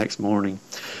the next morning.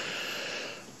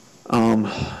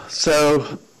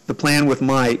 So the plan with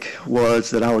Mike was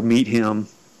that I would meet him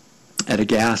at a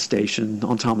gas station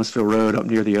on Thomasville Road up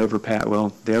near the overpass.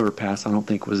 Well, the overpass I don't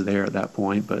think was there at that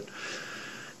point, but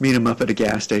meet him up at a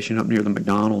gas station up near the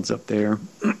McDonald's up there.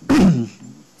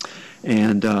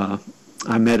 And I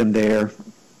met him there.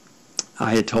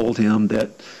 I had told him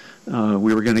that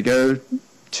we were going to go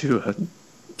to a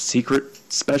secret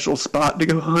special spot to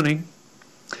go hunting,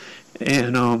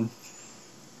 and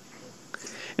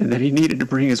that he needed to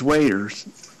bring his waders.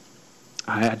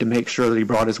 I had to make sure that he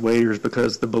brought his waders,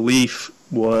 because the belief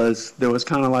was, there was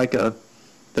kind of like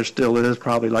there still is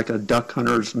probably like a duck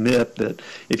hunter's myth that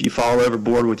if you fall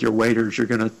overboard with your waders, you're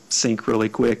going to sink really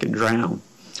quick and drown.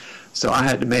 So I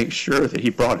had to make sure that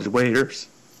he brought his waders.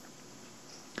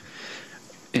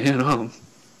 And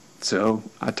so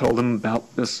I told him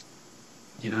about this,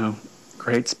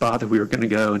 great spot that we were going to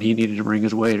go, and he needed to bring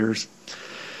his waders.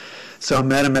 So I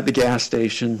met him at the gas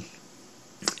station,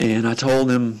 and I told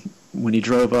him when he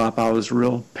drove up I was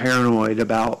real paranoid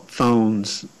about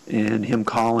phones and him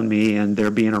calling me and there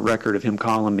being a record of him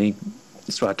calling me.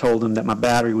 So I told him that my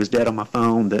battery was dead on my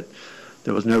phone, that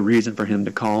there was no reason for him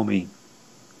to call me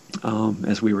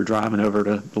as we were driving over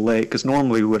to the lake, because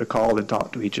normally we would have called and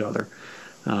talked to each other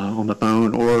on the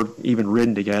phone, or even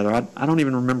ridden together. I don't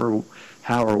even remember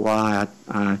how or why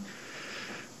I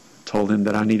told him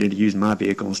that I needed to use my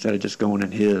vehicle instead of just going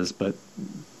in his, but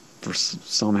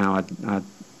somehow I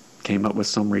came up with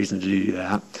some reason to do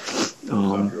that.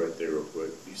 Stop you right there real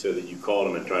quick. You said that you called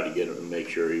him and tried to get him to make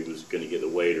sure he was going to get the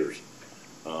waders.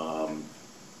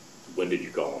 When did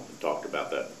you call him and talk about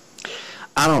that?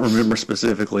 I don't remember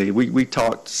specifically. We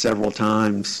talked several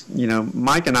times.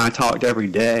 Mike and I talked every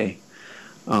day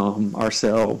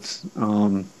ourselves.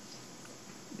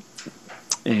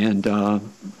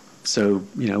 So,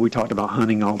 we talked about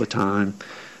hunting all the time,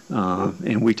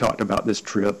 and we talked about this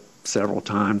trip several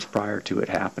times prior to it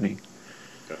happening.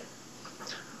 Okay.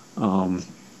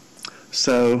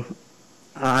 So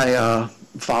I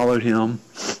followed him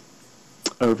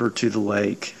over to the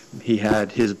lake. He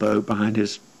had his boat behind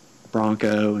his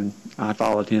Bronco, and I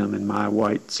followed him in my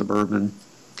white Suburban.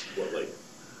 What lake?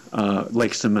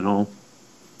 Lake Seminole,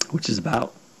 which is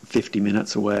about 50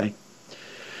 minutes away.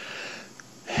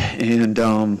 And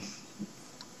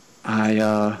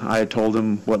I had told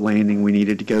him what landing we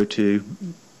needed to go to,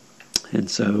 and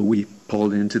so we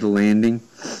pulled into the landing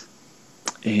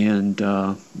and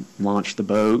launched the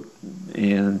boat.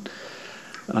 And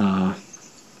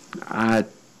I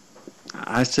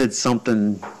said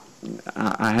something.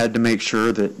 I had to make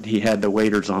sure that he had the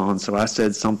waders on, so I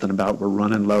said something about we're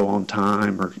running low on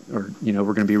time, or we're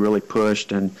going to be really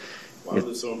pushed. And why was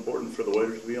it so important for the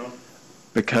waders to be on?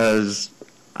 Because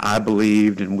I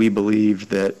believed, and we believed,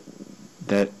 that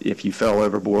if you fell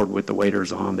overboard with the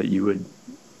waders on, that you would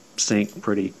sink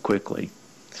pretty quickly.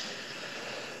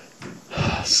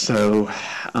 So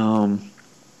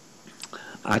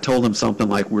I told him something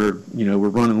like, we're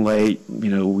running late,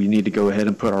 we need to go ahead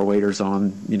and put our waders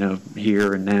on,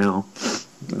 here and now.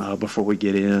 before we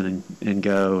get in and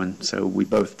go. And so we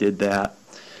both did that.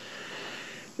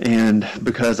 And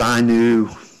because I knew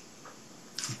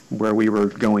where we were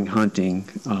going hunting,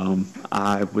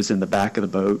 I was in the back of the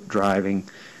boat driving,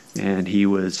 and he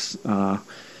was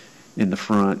in the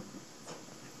front.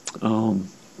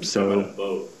 So about a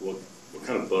boat. What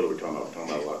kind of boat are we talking about? We're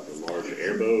talking about like a large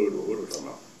airboat, or what are we talking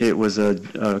about? It was a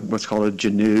what's called a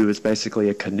canoe. It's basically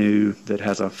a canoe that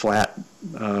has a flat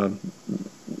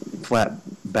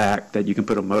back that you can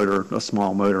put a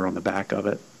small motor on the back of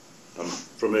it. I'm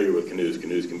familiar with canoes.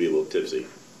 Canoes can be a little tipsy.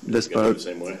 This boat, the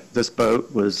same way? This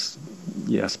boat was,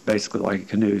 yes, basically like a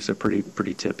canoe, so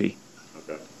pretty tippy.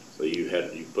 Okay. So you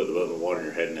put the boat in the water and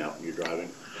you're heading out and you're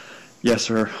driving? Yes,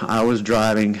 sir. I was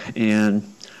driving,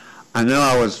 and I know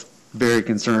I was very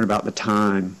concerned about the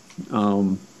time.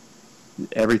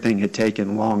 Everything had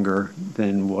taken longer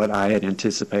than what I had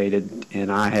anticipated,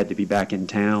 and I had to be back in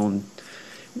town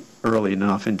early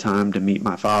enough in time to meet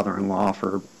my father-in-law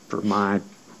for my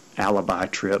alibi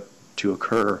trip to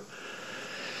occur.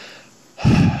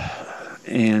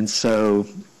 And so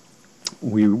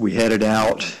we headed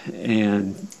out,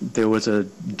 and there was a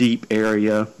deep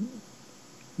area,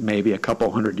 maybe a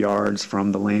couple hundred yards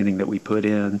from the landing that we put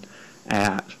in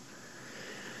at.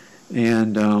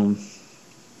 And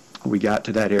we got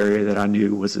to that area that I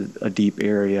knew was a deep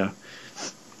area,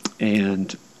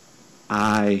 and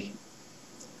I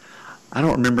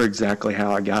don't remember exactly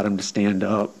how I got him to stand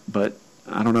up, but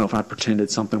I don't know if I pretended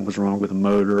something was wrong with the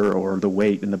motor or the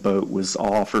weight in the boat was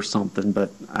off or something,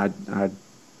 but I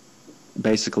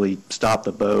basically stopped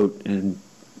the boat and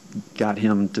got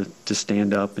him to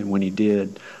stand up, and when he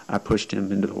did, I pushed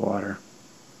him into the water.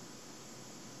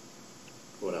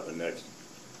 What happened next?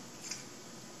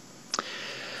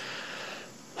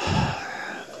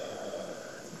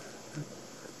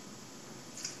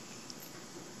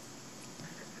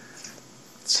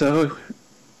 So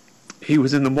he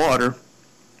was in the water,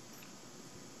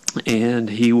 and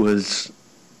he was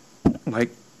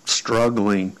like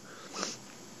struggling,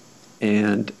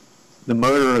 and the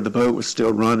motor of the boat was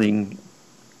still running,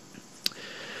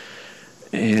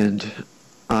 and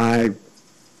I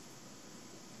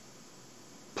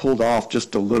pulled off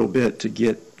just a little bit to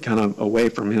get kind of away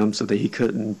from him so that he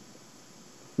couldn't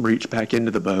reach back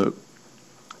into the boat.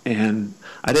 And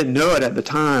I didn't know it at the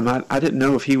time. I didn't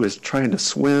know if he was trying to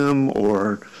swim,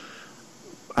 or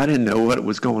I didn't know what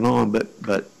was going on,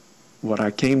 but what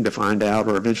I came to find out,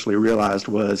 or eventually realized,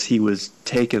 was he was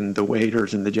taking the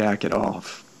waders and the jacket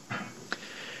off.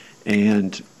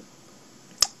 And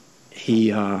he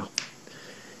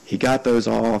got those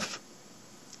off,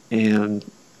 and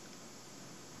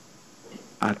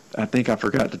I think I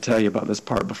forgot to tell you about this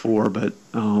part before, but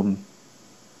I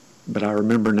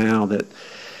remember now that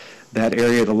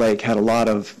area of the lake had a lot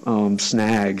of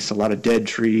snags, a lot of dead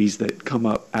trees that come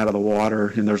up out of the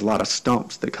water, and there's a lot of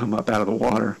stumps that come up out of the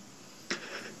water.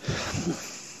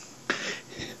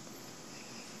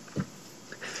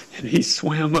 And he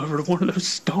swam over to one of those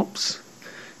stumps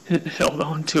and held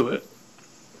on to it.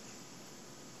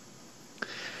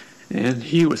 And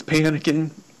he was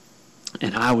panicking,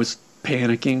 and I was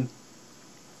panicking,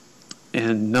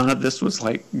 and none of this was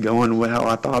like going well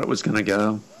I thought it was going to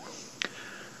go.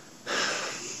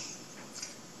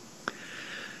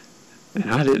 And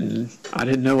I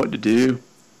didn't know what to do.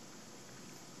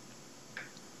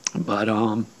 But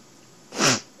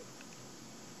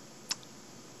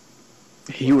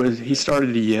he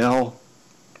started to yell.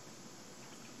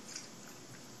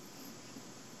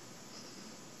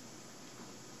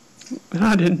 And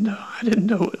I didn't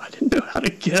know how to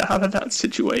get out of that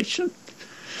situation.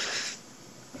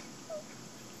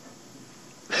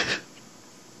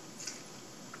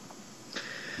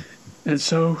 And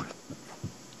so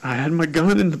I had my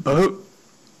gun in the boat.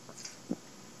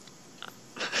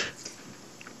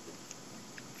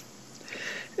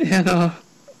 And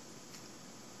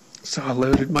so I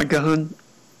loaded my gun,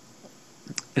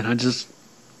 and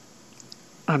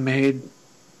I made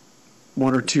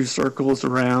one or two circles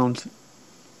around,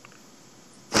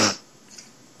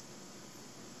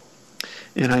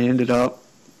 and I ended up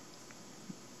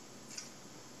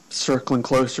circling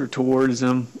closer towards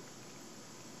him,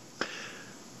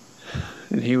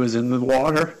 and he was in the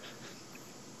water.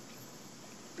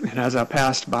 And as I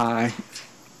passed by,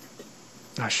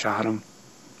 I shot him.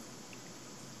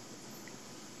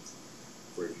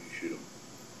 Where did you shoot him?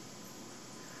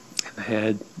 In the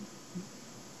head.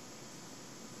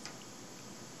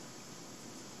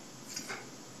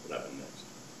 What happened next?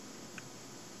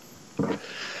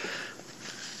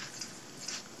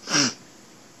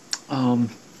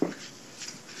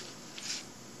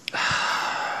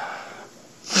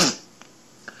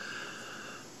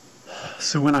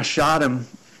 So when I shot him,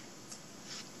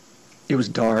 it was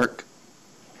dark,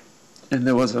 and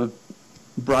there was a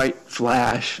bright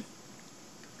flash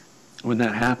when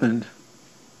that happened,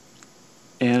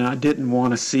 and I didn't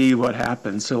want to see what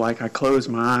happened, so like I closed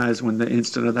my eyes when the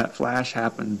instant of that flash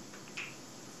happened,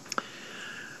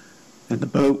 and the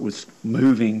boat was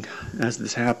moving as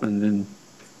this happened, and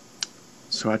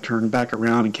so I turned back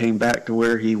around and came back to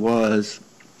where he was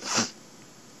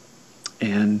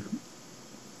and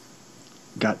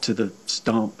got to the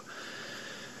stump,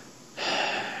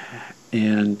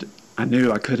 and I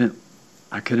knew I couldn't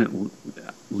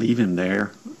leave him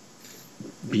there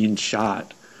being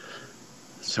shot,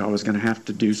 so I was going to have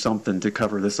to do something to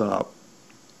cover this up.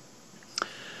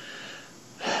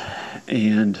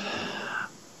 And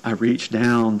I reached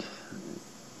down,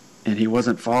 and he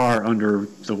wasn't far under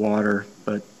the water,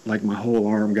 but like my whole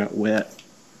arm got wet.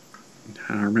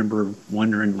 And I remember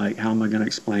wondering, like, how am I going to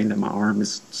explain that my arm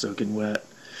is soaking wet?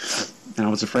 And I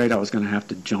was afraid I was going to have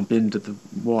to jump into the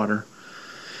water.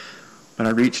 But I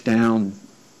reached down,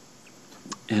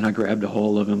 and I grabbed a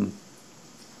hold of him,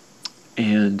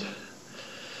 and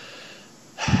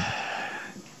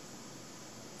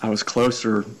I was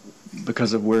closer,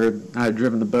 because of where I had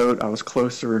driven the boat, I was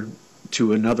closer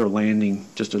to another landing,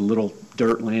 just a little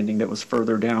dirt landing that was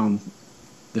further down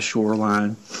the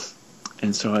shoreline.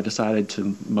 And so I decided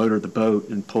to motor the boat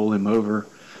and pull him over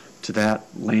to that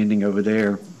landing over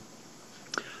there.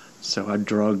 So I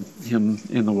drug him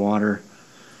in the water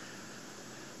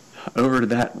over to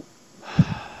that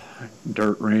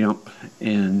dirt ramp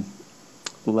and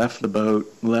left the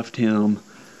boat, left him,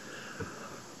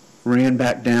 ran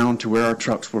back down to where our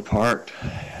trucks were parked,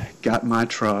 got my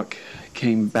truck,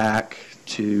 came back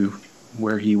to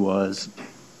where he was,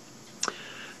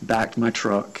 backed my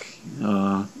truck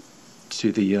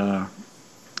to the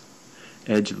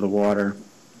edge of the water,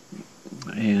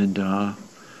 and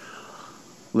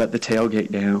let the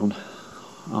tailgate down,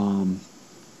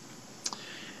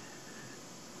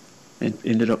 and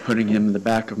ended up putting him in the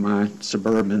back of my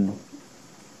Suburban,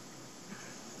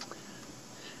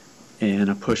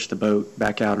 and I pushed the boat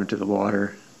back out into the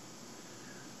water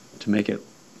to make it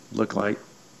look like,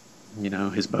 you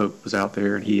know, his boat was out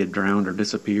there and he had drowned or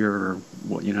disappeared or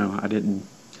what, you know. I didn't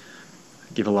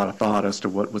give a lot of thought as to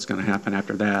what was going to happen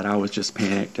after that. I was just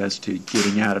panicked as to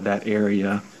getting out of that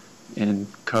area and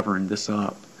covering this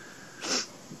up.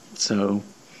 So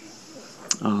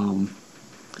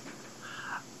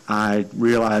I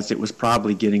realized it was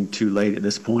probably getting too late at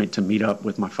this point to meet up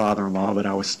with my father-in-law, but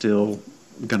I was still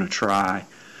going to try.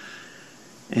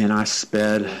 And I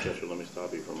sped. Winchester, let me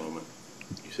stop you for a moment.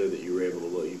 You said that you were able to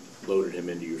you loaded him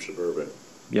into your Suburban.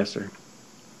 Yes, sir.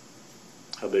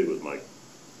 How big was Mike?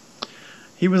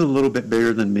 He was a little bit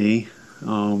bigger than me.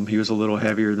 He was a little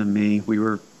heavier than me. We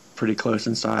were pretty close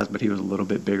in size, but he was a little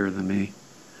bit bigger than me.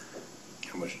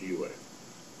 How much do you weigh?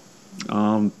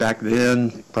 Back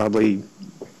then, probably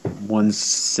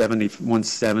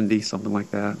 170, something like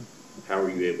that. How were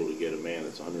you able to get a man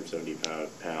that's 170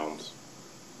 pounds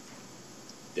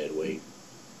dead weight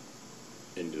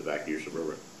into the back of your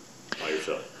Suburban by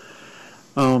yourself?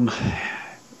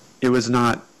 It was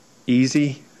not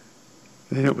easy,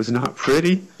 and it was not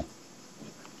pretty.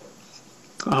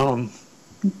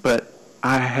 But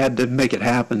I had to make it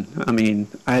happen. I mean,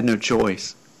 I had no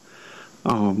choice.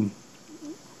 And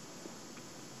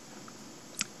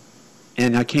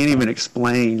I can't even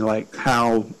explain like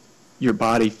how your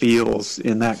body feels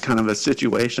in that kind of a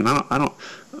situation. I don't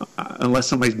unless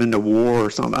somebody's been to war or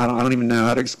something. I don't even know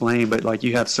how to explain. But like,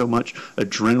 you have so much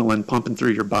adrenaline pumping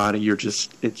through your body. It's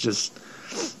just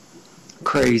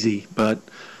crazy. But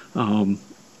you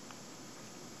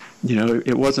know,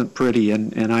 it wasn't pretty,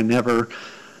 and I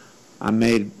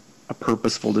made a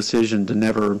purposeful decision to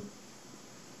never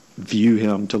view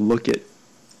him, to look at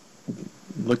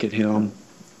him.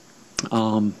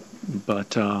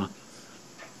 But I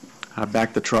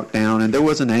backed the truck down, and there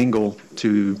was an angle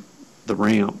to the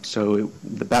ramp, so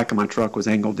the back of my truck was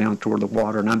angled down toward the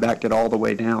water, and I backed it all the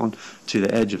way down to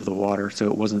the edge of the water, so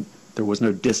there was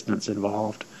no distance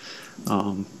involved.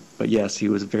 But yes, he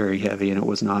was very heavy, and it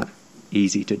was not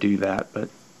easy to do that, but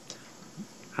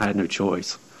I had no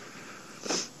choice.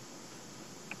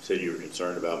 You said you were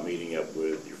concerned about meeting up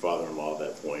with your father-in-law at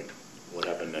that point. What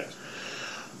happened next?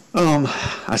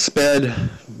 I sped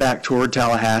back toward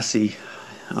Tallahassee,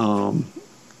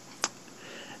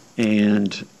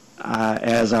 and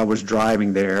as I was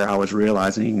driving there, I was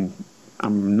realizing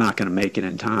I'm not going to make it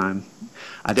in time.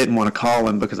 I didn't want to call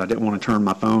him because I didn't want to turn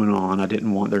my phone on. I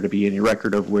didn't want there to be any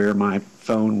record of where my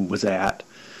phone was at.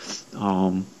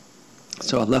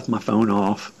 So I left my phone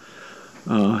off,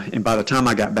 And by the time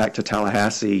I got back to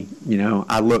Tallahassee,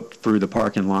 I looked through the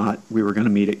parking lot. We were going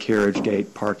to meet at Carriage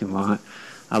Gate parking lot.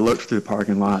 I looked through the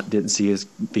parking lot, didn't see his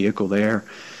vehicle there,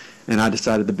 and I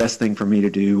decided the best thing for me to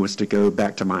do was to go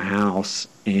back to my house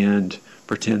and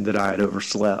pretend that I had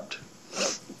overslept.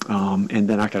 And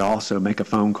then I could also make a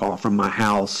phone call from my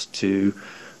house to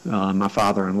my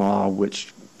father-in-law,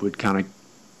 which would kind of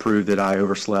prove that I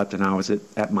overslept and I was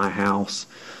at my house.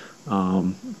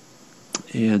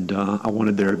 And I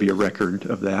wanted there to be a record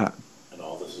of that. And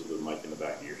all this is with Mike in the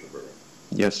back of your Suburban?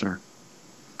 Yes, sir.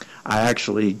 I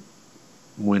actually,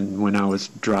 when I was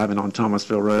driving on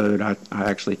Thomasville Road, I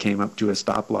actually came up to a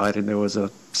stoplight and there was a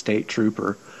state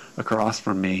trooper across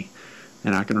from me.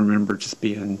 And I can remember just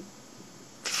being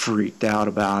freaked out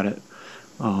about it.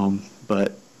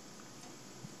 But,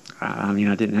 I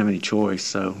didn't have any choice,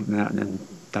 so and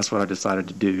that's what I decided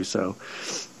to do. So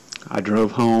I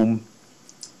drove home.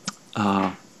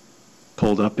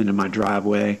 Pulled up into my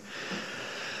driveway,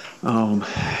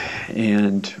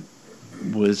 and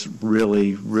was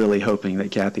really, really hoping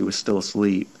that Kathy was still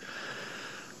asleep.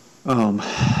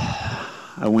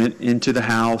 I went into the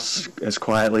house as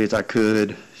quietly as I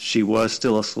could. She was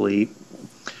still asleep.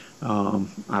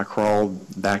 I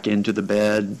crawled back into the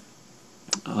bed,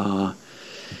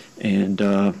 and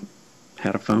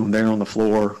had a phone there on the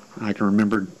floor. I can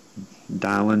remember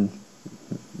dialing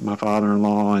my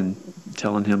father-in-law and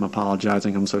telling him,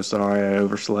 apologizing, I'm so sorry, I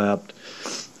overslept.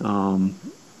 And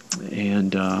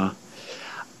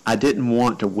I didn't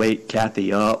want to wake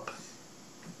Kathy up,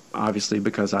 obviously,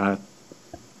 because I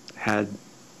had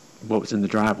what was in the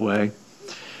driveway,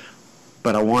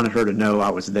 but I wanted her to know I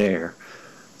was there.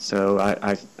 So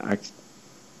I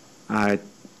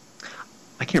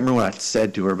can't remember what I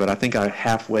said to her, but I think I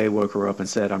halfway woke her up and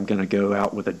said, I'm going to go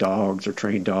out with the dogs or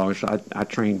train dogs. I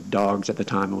trained dogs at the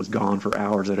time and was gone for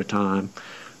hours at a time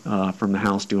from the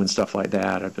house doing stuff like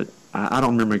that. But I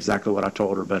don't remember exactly what I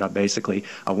told her, but I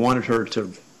wanted her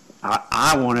to,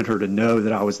 I wanted her to know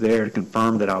that I was there, to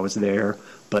confirm that I was there,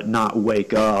 but not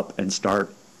wake up and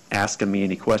start asking me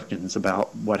any questions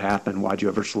about what happened, why'd you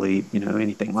ever sleep,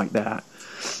 anything like that.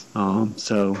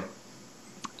 So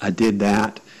I did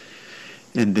that.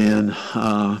 And then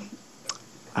I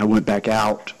went back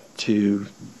out to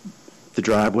the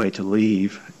driveway to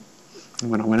leave. And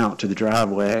when I went out to the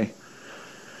driveway,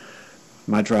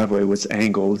 my driveway was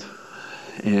angled,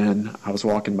 and I was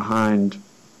walking behind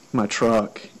my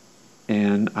truck,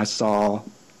 and I saw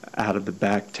out of the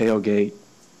back tailgate,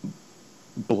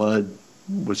 blood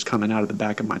was coming out of the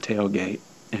back of my tailgate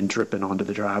and dripping onto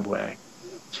the driveway.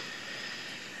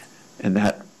 And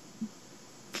that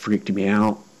freaked me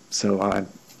out. So I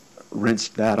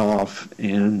rinsed that off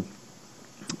and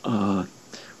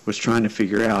was trying to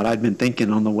figure out. I'd been thinking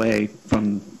on the way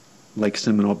from Lake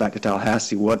Seminole back to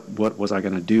Tallahassee, what was I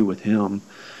going to do with him?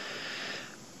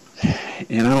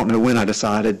 And I don't know when I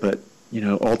decided, but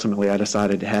ultimately I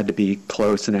decided it had to be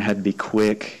close and it had to be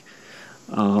quick,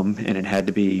 and it had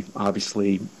to be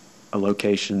obviously a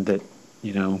location that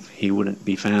he wouldn't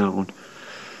be found.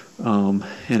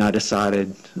 And I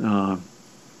decided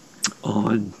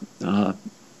on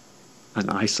an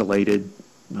isolated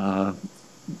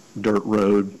dirt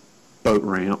road boat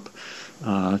ramp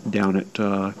down at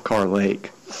Carr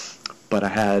Lake, but I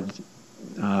had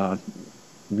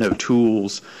no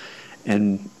tools,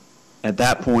 and at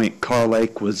that point Carr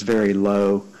Lake was very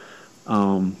low.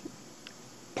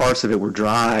 Parts of it were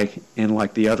dry, and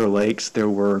like the other lakes, there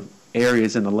were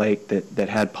areas in the lake that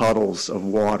had puddles of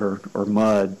water or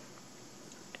mud,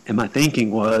 and my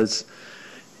thinking was,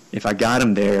 if I got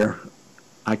him there,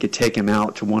 I could take him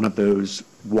out to one of those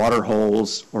water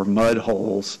holes or mud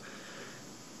holes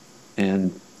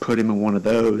and put him in one of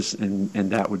those, and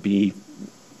that would be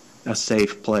a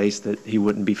safe place that he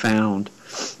wouldn't be found.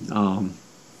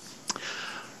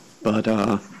 But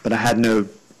I had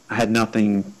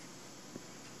nothing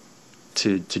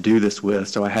to do this with,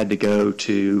 so I had to go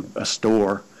to a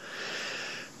store.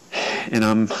 And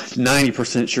I'm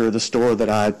 90% sure the store that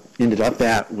I ended up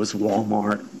at was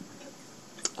Walmart.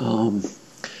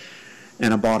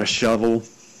 And I bought a shovel,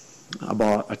 I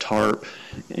bought a tarp,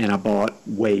 and I bought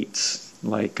weights,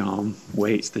 like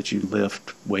weights that you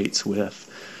lift weights with,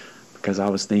 because I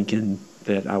was thinking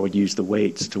that I would use the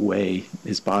weights to weigh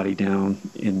his body down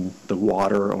in the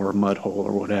water or a mud hole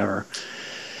or whatever.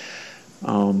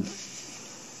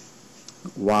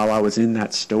 While I was in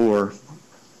that store,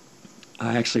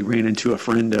 I actually ran into a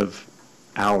friend of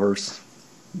ours,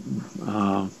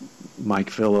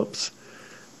 Mike Phillips,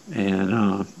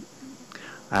 and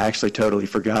I actually totally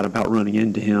forgot about running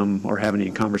into him or having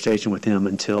any conversation with him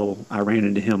until I ran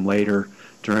into him later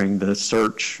during the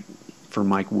search for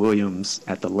Mike Williams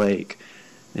at the lake.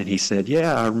 And he said,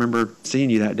 yeah, I remember seeing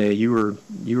you that day. You were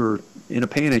in a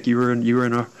panic. You were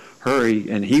in a hurry.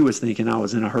 And he was thinking I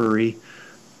was in a hurry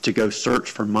to go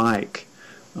search for Mike.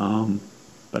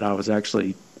 But I was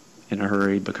actually in a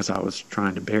hurry because I was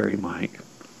trying to bury Mike.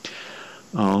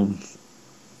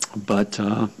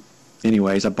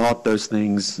 Anyways, I bought those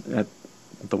things at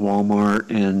the Walmart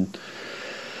and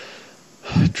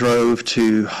drove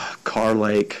to Car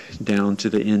Lake down to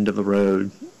the end of the road,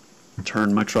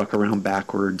 turned my truck around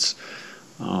backwards,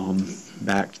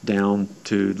 backed down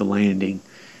to the landing.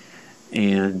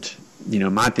 And,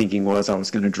 my thinking was I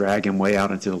was going to drag him way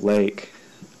out into the lake.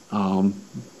 And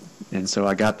so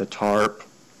I got the tarp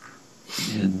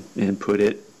and put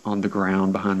it on the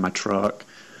ground behind my truck,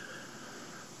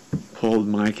 pulled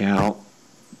Mike out,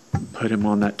 put him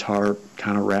on that tarp,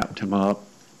 kind of wrapped him up,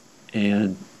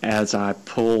 and as I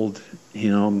pulled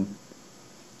him,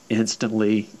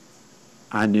 instantly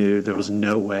I knew there was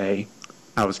no way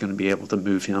I was going to be able to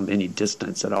move him any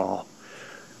distance at all.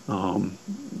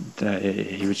 That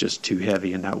he was just too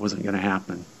heavy, and that wasn't going to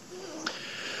happen.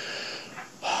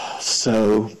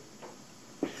 So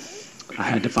I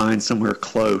had to find somewhere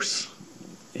close,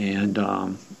 and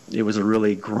it was a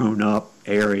really grown-up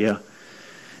area,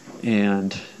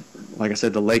 and like I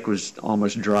said, the lake was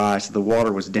almost dry, so the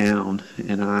water was down,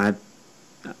 and I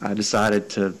decided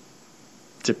to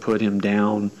put him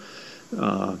down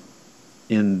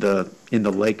in the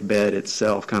lake bed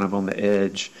itself, kind of on the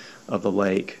edge of the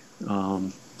lake,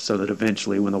 so that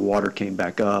eventually when the water came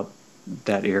back up,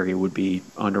 that area would be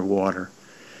underwater.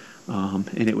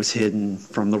 And it was hidden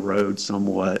from the road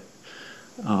somewhat.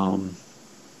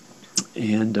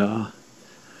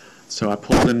 So I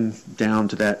pulled him down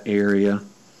to that area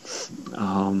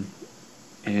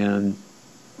and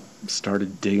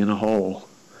started digging a hole.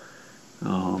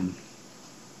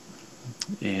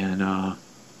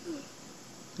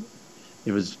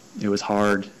 It was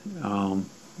hard.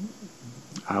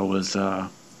 I was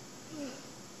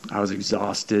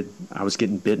exhausted. I was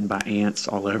getting bitten by ants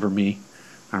all over me.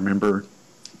 I remember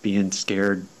being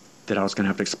scared that I was going to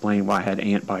have to explain why I had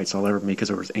ant bites all over me because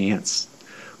there was ants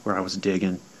where I was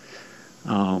digging.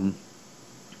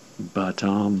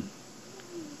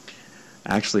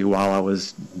 Actually, while I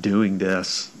was doing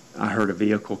this, I heard a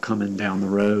vehicle coming down the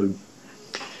road.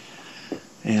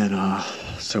 And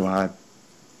so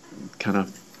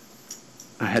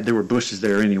there were bushes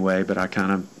there anyway, but I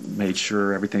kind of made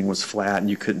sure everything was flat and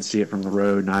you couldn't see it from the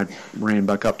road. And I ran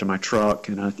back up to my truck,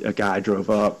 and a guy drove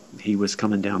up. He was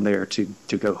coming down there to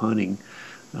go hunting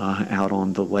out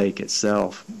on the lake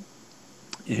itself.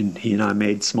 And he and I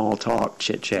made small talk,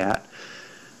 chit-chat.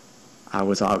 I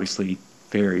was obviously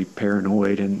very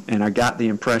paranoid, and I got the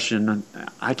impression,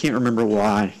 I can't remember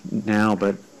why now,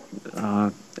 but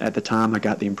at the time I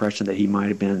got the impression that he might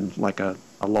have been like a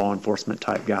law enforcement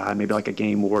type guy, maybe like a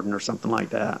game warden or something like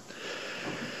that.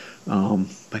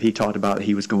 But he talked about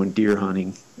he was going deer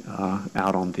hunting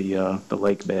out on the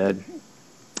lake bed.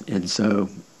 And so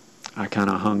I kind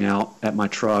of hung out at my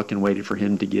truck and waited for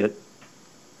him to get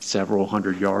several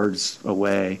hundred yards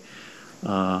away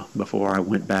before I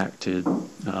went back to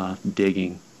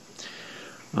digging.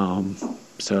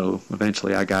 So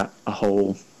eventually I got a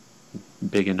hole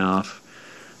big enough,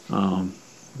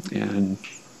 and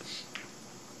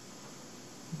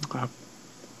I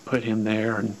put him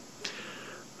there and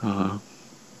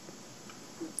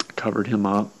covered him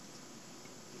up,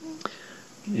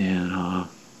 and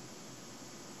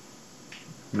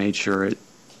made sure it,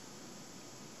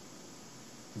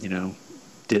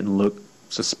 didn't look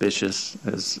suspicious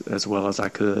as well as I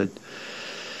could.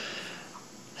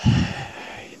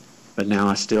 But now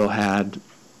I still had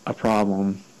a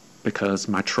problem because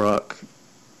my truck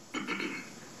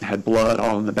had blood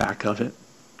all in the back of it.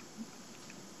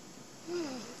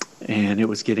 And it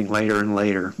was getting later and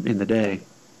later in the day.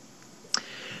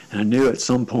 And I knew at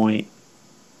some point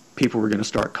people were going to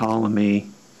start calling me.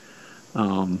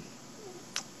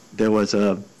 There was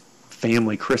a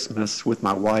family Christmas with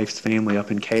my wife's family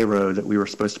up in Cairo that we were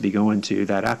supposed to be going to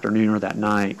that afternoon or that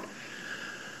night.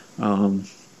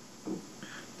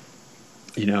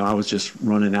 I was just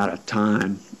running out of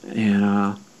time.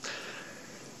 And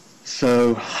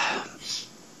so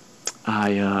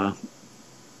I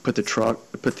put the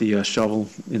shovel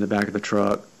in the back of the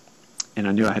truck, and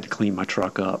I knew I had to clean my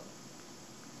truck up.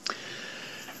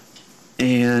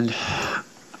 And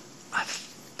I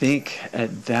think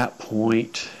at that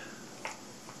point,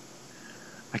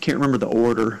 I can't remember the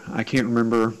order.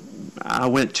 I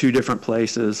went two different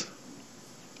places.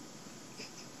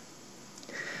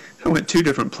 I went two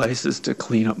different places to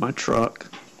clean up my truck.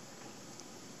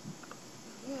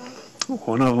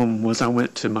 One of them was I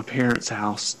went to my parents'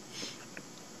 house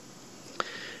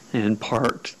and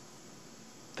parked.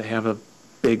 They have a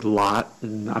big lot,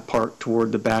 and I parked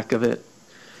toward the back of it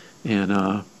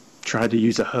and tried to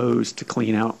use a hose to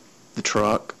clean out the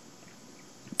truck.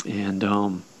 And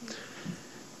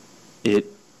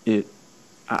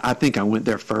I think I went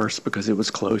there first because it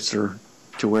was closer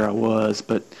to where I was,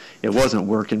 but it wasn't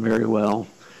working very well.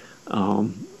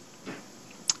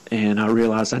 And I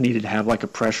realized I needed to have like a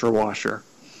pressure washer.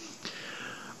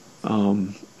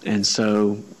 And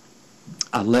so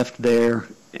I left there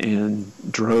and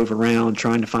drove around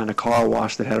trying to find a car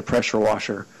wash that had a pressure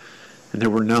washer. And there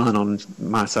were none on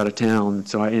my side of town.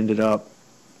 So I ended up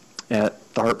at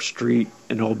Tharp Street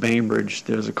in Old Bainbridge.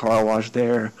 There's a car wash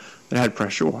there that had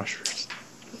pressure washers.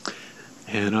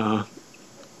 And I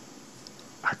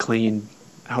cleaned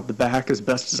out the back as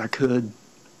best as I could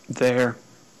there.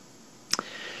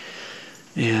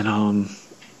 And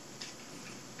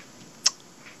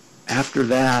after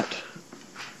that...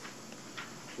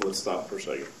 Let's stop for a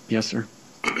second. Yes, sir.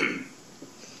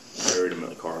 Buried him in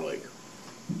the car lake.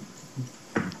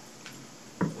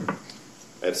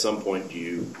 At some point, do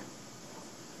you,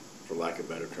 for lack of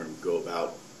a better term, go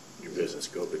about your business,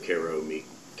 go up to Cairo, meet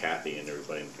Kathy and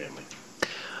everybody in the family?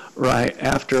 Right.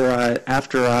 After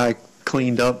I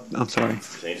cleaned up, I'm sorry.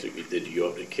 Did you go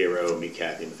up to Cairo, meet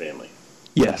Kathy and the family?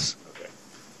 Yes. Okay.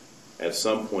 At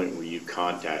some point, were you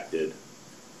contacted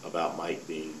about Mike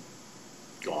being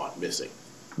gone, missing?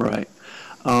 Right.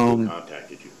 Who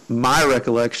contacted you? My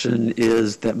recollection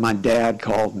is that my dad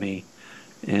called me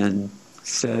and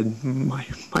said,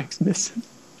 Mike's missing.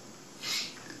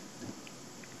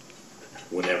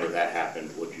 Whenever that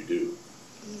happened, what'd you do?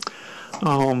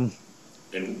 And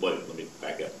let me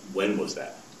back up. When was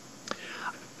that?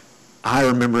 I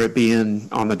remember it being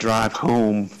on the drive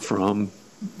home from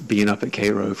being up at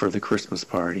Cairo for the Christmas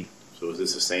party. So was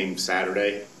this the same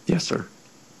Saturday? Yes, sir.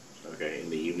 Okay, in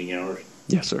the evening hours?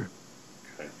 Yes, sir.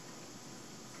 Okay.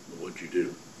 What'd you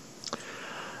do?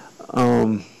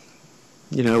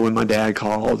 When my dad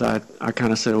called, I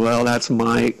kind of said, well, that's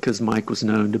Mike, because Mike was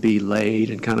known to be late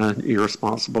and kind of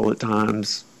irresponsible at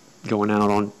times, going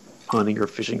out on hunting or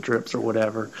fishing trips or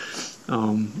whatever.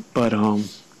 I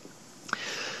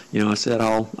said,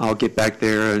 I'll get back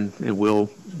there and we'll,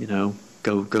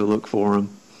 go look for him.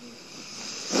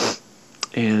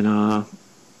 And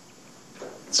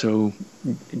so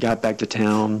got back to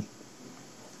town,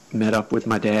 met up with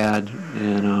my dad,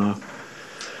 and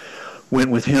went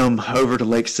with him over to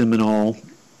Lake Seminole.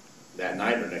 That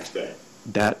night or next day?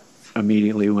 That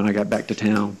immediately when I got back to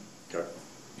town. Okay.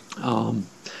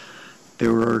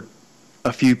 There were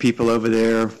a few people over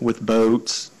there with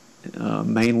boats,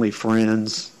 mainly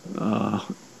friends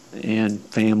and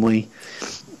family.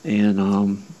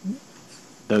 And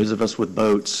those of us with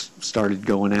boats started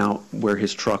going out where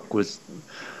his truck was.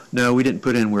 No, we didn't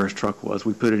put in where his truck was.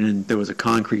 We put it in, there was a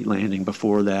concrete landing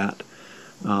before that,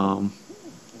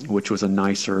 which was a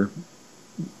nicer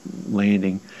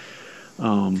landing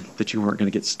that you weren't going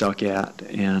to get stuck at.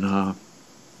 And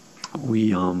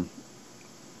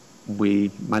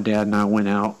my dad and I went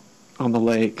out on the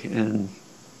lake and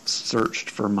searched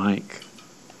for Mike.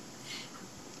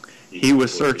 He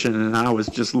was searching and I was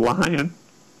just lying.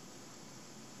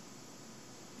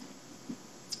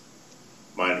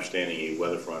 My understanding, a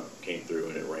weather front came through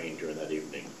and it rained during that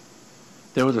evening.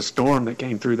 There was a storm that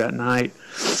came through that night.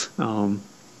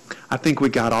 I think we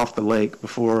got off the lake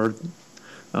before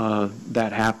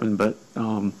that happened, but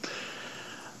my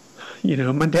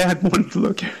dad wanted to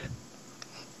look at it.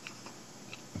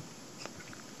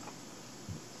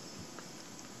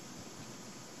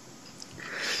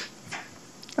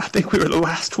 I think we were the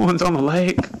last ones on the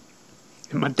lake,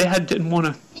 and my dad didn't want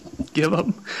to give up.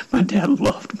 My dad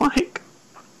loved Mike.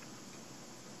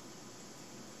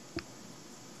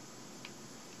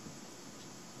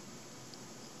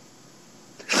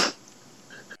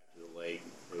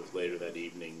 It was later that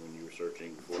evening when you were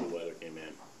searching before the weather came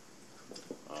in.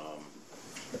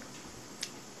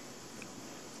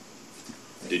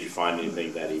 Did you find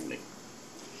anything that evening?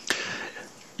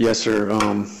 Yes, sir.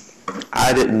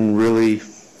 I didn't really,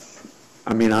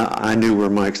 I knew where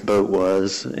Mike's boat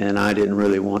was, and I didn't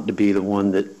really want to be the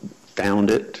one that found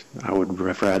it. I would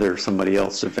rather somebody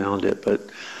else have found it, but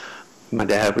my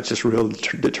dad was just real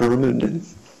determined, and,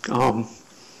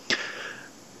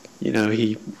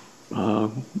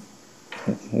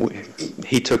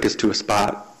 he took us to a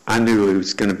spot. I knew he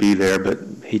was going to be there, but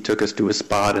he took us to a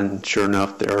spot, and sure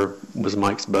enough, there was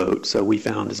Mike's boat, so we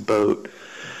found his boat.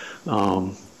 I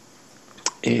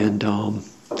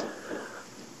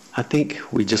think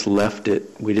we just left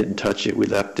it. We didn't touch it. We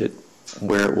left it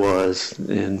where it was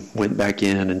and went back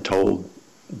in and told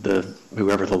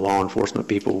whoever the law enforcement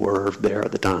people were there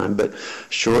at the time. But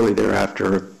shortly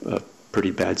thereafter, a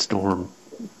pretty bad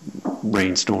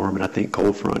rainstorm, and I think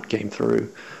cold front came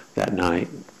through that night.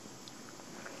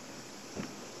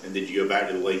 And did you go back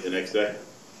to the lake the next day?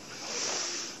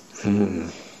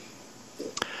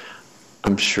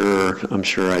 I'm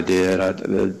sure I did.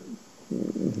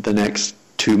 The next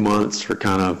 2 months were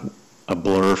kind of a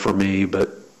blur for me,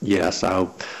 but yes, I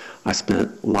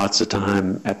spent lots of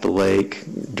time at the lake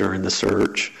during the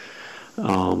search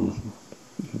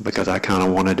because I kind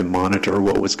of wanted to monitor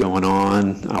what was going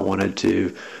on. I wanted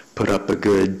to put up a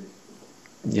good,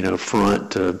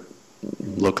 front to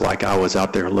look like I was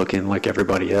out there looking like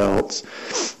everybody else.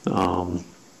 But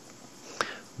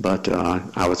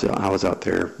I was out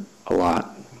there a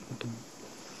lot.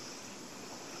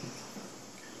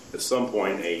 At some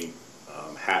point, a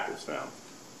hat was found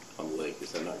on the lake.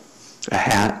 Is that not? A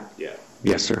hat? Yeah.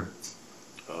 Yes, sir.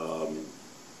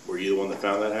 Were you the one that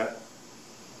found that hat?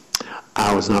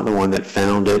 I was not the one that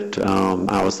found it.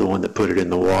 I was the one that put it in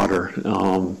the water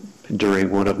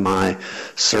during one of my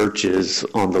searches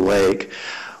on the lake.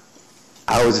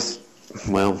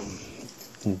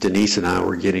 Denise and I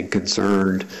were getting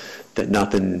concerned that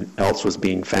nothing else was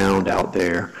being found out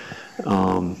there.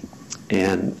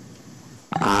 And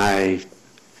I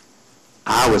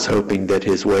was hoping that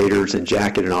his waders and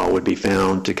jacket and all would be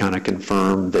found to kind of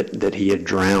confirm that he had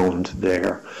drowned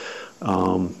there.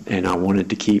 And I wanted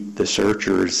to keep the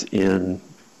searchers in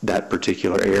that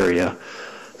particular area.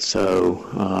 So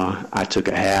I took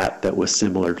a hat that was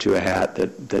similar to a hat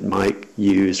that Mike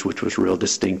used, which was real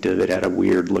distinctive. It had a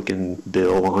weird looking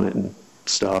bill on it and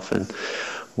stuff. And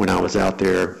when I was out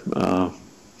there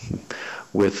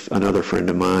with another friend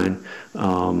of mine,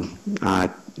 I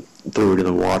threw it in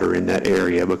the water in that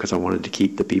area because I wanted to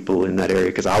keep the people in that area,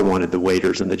 because I wanted the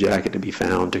waders and the jacket to be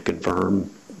found to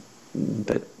confirm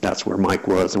that that's where Mike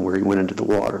was and where he went into the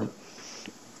water.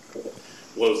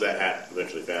 Was that hat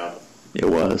eventually found? It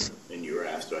was. And you were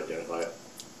asked to identify it?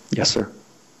 Yes, sir.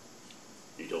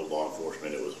 You told law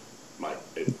enforcement it was Mike?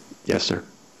 Yes, sir.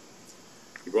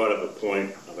 You brought up a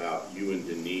point about you and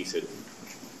Denise had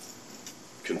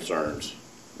concerns,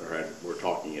 or were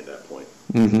talking at that point.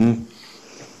 Mm-hmm.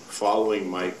 Following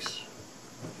Mike's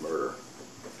murder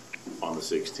on the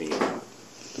 16th,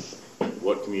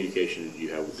 what communication did you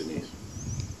have with Denise?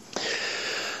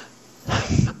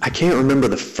 I can't remember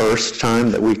the first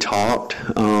time that we talked.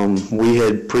 We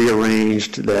had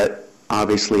prearranged that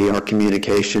obviously our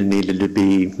communication needed to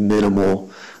be minimal,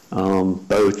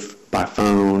 both by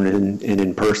phone and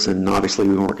in person. Obviously,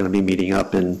 we weren't going to be meeting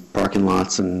up in parking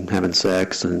lots and having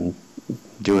sex and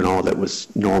doing all that was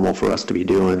normal for us to be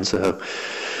doing. So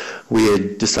we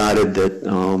had decided that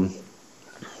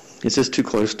it's just too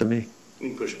close to me. You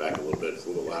can push back a little bit. It's a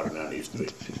little louder than it used to be.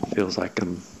 It feels like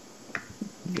I'm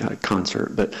at a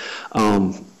concert. But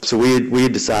so we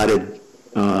had decided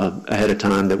ahead of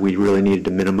time that we really needed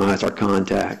to minimize our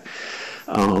contact.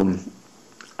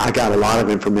 I got a lot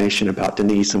of information about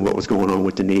Denise and what was going on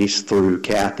with Denise through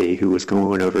Kathy, who was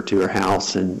going over to her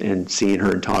house and seeing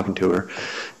her and talking to her.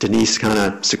 Denise kind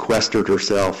of sequestered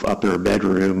herself up in her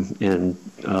bedroom and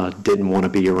didn't want to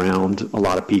be around a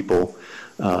lot of people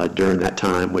during that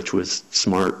time, which was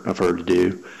smart of her to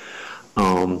do.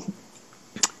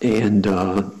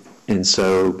 And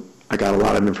so I got a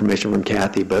lot of information from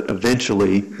Kathy, but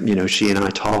eventually, she and I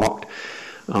talked.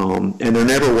 And there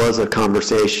never was a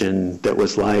conversation that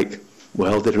was like,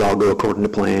 well, did it all go according to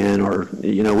plan? Or,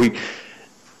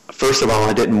 first of all,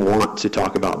 I didn't want to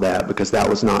talk about that because that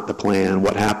was not the plan.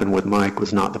 What happened with Mike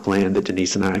was not the plan that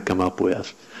Denise and I had come up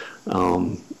with.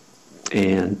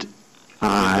 And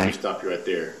Let me stop you right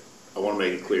there. I want to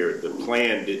make it clear, the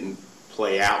plan didn't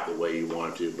play out the way you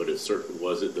wanted to, but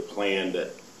was it the plan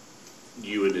that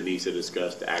you and Denise had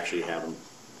discussed to actually have him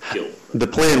killed? The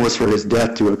plan was for his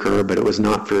death to occur, but it was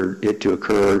not for it to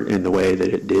occur in the way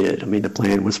that it did. I mean, the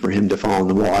plan was for him to fall in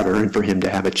the water and for him to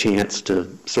have a chance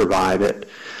to survive it.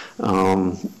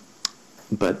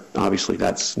 But obviously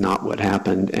that's not what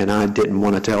happened, and I didn't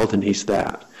want to tell Denise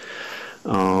that.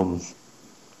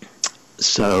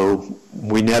 So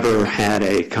we never had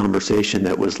a conversation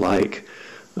that was like,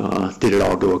 did it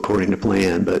all go according to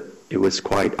plan? But it was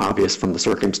quite obvious from the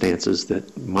circumstances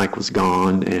that Mike was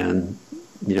gone, and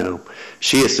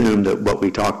she assumed that what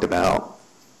we talked about,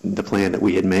 the plan that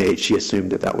we had made, she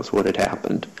assumed that was what had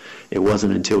happened. It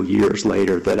wasn't until years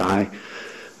later that I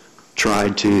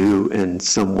tried to and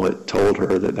somewhat told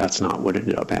her that that's not what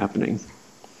ended up happening.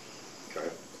 Okay.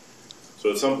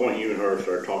 So at some point you and her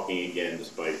started talking again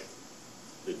despite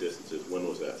the distances. When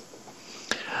was that?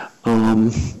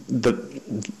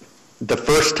 The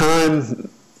first time,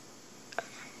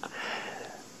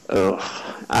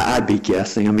 I'd be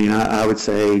guessing. I mean, I would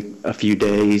say a few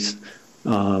days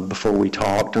before we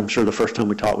talked. I'm sure the first time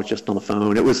we talked was just on the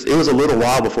phone. It was a little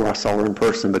while before I saw her in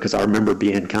person because I remember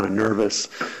being kind of nervous,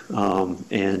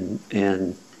 and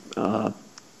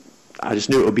I just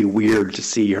knew it would be weird to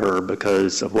see her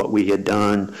because of what we had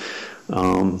done.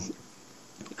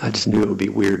 I just knew it would be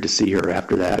weird to see her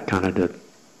after that, kind of to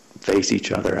face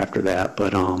each other after that.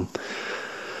 But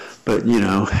you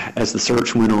know, as the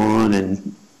search went on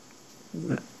and,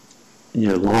 you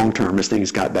know, long term, as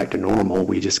things got back to normal,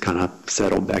 we just kind of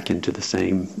settled back into the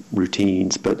same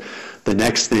routines. But the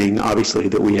next thing, obviously,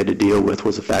 that we had to deal with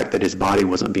was the fact that his body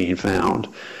wasn't being found.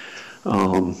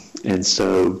 And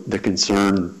so the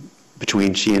concern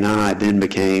between she and I then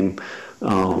became,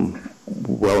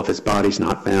 well, if his body's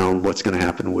not found, what's going to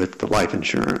happen with the life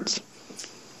insurance?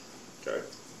 Okay.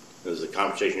 This is a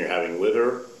conversation you're having with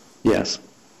her? Yes.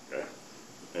 Okay.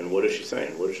 And what is she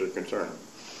saying? What is her concern?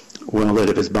 Well, that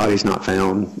if his body's not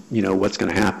found, you know, what's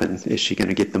going to happen? Is she going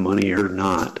to get the money or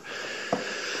not?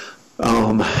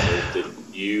 Did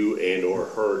you and or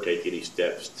her take any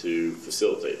steps to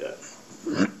facilitate that?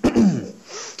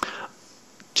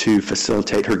 To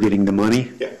facilitate her getting the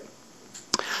money? Yeah.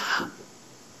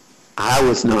 I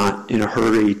was not in a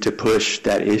hurry to push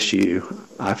that issue.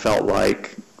 I felt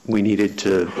like we needed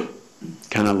to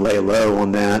kind of lay low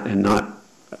on that and not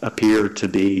appear to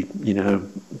be, you know,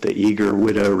 the eager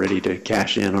widow ready to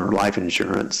cash in on her life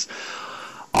insurance.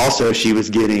 Also, she was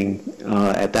getting,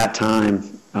 at that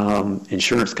time,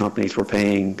 insurance companies were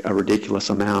paying a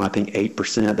ridiculous amount. I think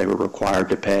 8% they were required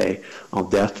to pay on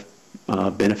death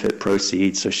benefit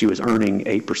proceeds. So she was earning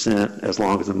 8% as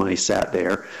long as the money sat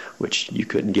there, which you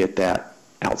couldn't get that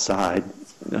outside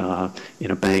in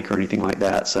a bank or anything like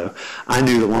that. So I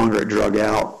knew the longer it drug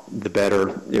out, the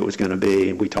better it was going to be.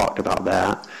 And we talked about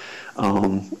that.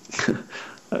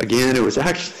 Again, it was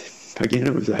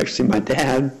actually my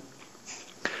dad,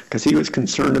 because he was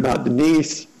concerned about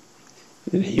Denise,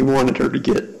 and he wanted her to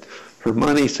get her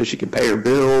money so she could pay her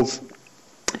bills.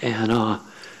 And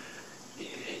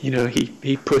you know,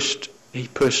 he pushed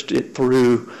it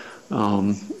through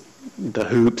the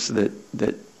hoops that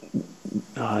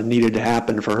needed to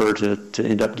happen for her to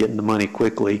end up getting the money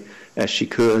quickly as she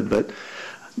could. But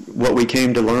what we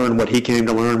came to learn, what he came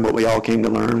to learn, what we all came to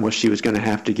learn was she was going to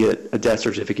have to get a death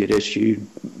certificate issued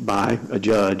by a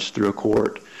judge through a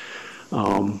court.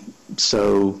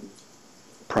 So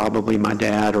probably my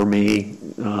dad or me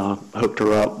hooked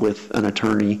her up with an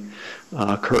attorney,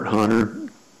 Kurt Hunter,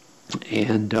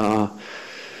 and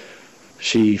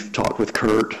she talked with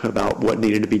Kurt about what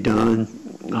needed to be done.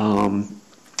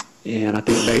 And I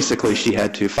think basically she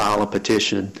had to file a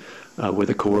petition with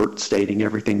the court stating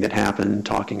everything that happened,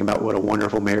 talking about what a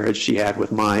wonderful marriage she had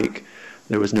with Mike.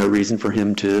 There was no reason for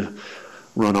him to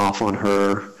run off on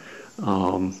her.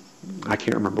 I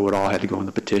can't remember what all had to go in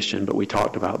the petition, but we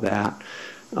talked about that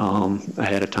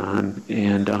ahead of time.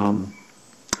 And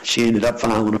she ended up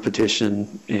filing a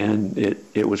petition, and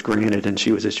it was granted, and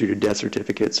she was issued a death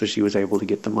certificate, so she was able to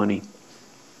get the money.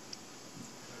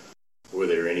 Were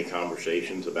there any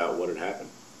conversations about what had happened?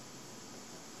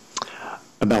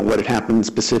 About what had happened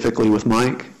specifically with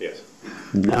Mike? Yes.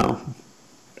 No.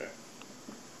 Okay.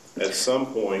 At some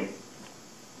point,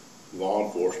 law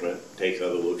enforcement takes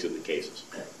other looks at the cases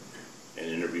and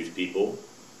interviews people.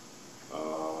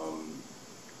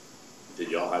 Did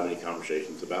y'all have any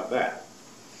conversations about that?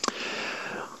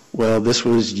 Well, this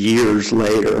was years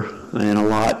later, and a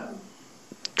lot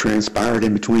transpired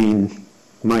in between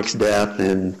Mike's death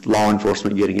and law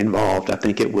enforcement getting involved. I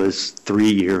think it was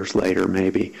 3 years later,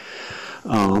 maybe.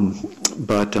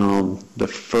 But the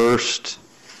first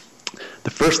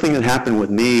thing that happened with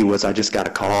me was I just got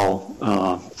a call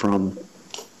from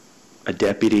a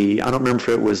deputy. I don't remember if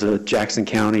it was a Jackson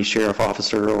County sheriff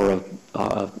officer or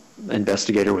a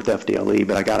investigator with FDLE,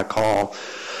 but I got a call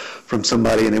from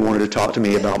somebody, and they wanted to talk to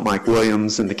me about Mike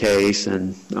Williams and the case,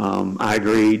 and I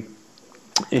agreed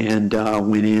and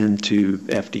went into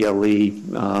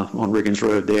FDLE on Riggins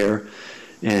Road there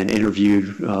and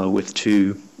interviewed with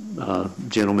two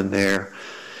gentlemen there.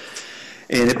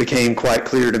 And it became quite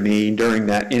clear to me during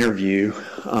that interview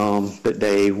that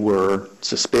they were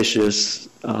suspicious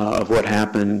of what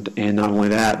happened, and not only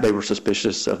that, they were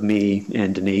suspicious of me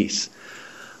and Denise.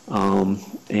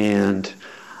 And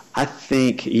I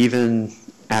think even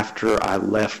after I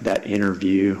left that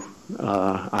interview,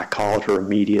 I called her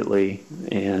immediately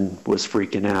and was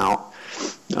freaking out,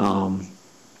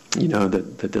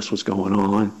 that this was going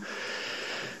on.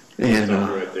 And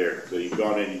right there. So you've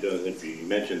gone in, you've done an interview. You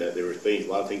mentioned that there were a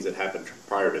lot of things that happened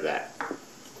prior to that.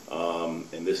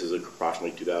 And this is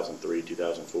approximately 2003,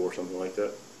 2004, something like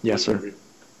that? Yes, sir.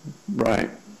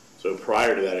 Right. So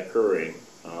prior to that occurring,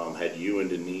 had you and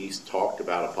Denise talked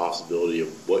about a possibility of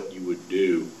what you would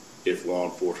do if law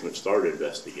enforcement started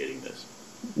investigating this?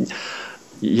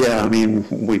 Yeah, I mean,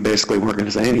 we basically weren't going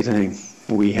to say anything.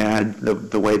 We had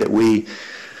the word that we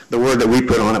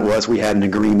put on it was we had an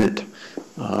agreement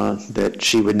that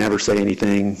she would never say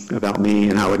anything about me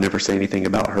and I would never say anything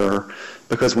about her,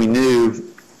 because we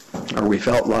knew, or we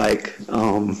felt like,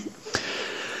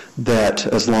 that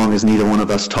as long as neither one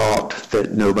of us talked,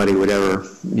 that nobody would ever,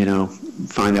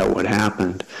 find out what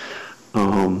happened.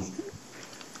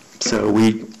 So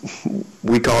we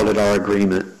called it our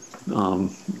agreement,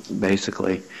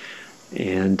 basically,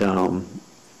 and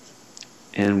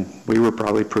we were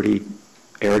probably pretty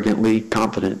arrogantly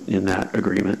confident in that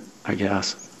agreement, I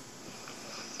guess.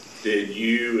 Did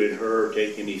you and her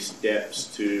take any steps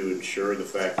to ensure the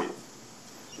fact that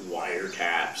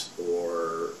wiretaps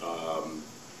or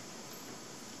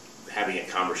having a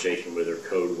conversation with her,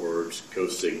 code words,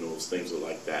 code signals, things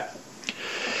like that?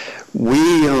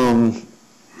 We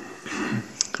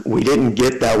didn't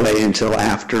get that way until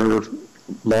after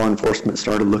law enforcement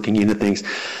started looking into things.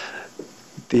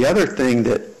 The other thing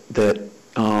that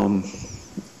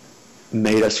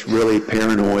made us really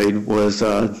paranoid was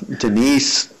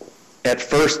Denise. At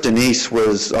first, Denise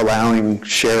was allowing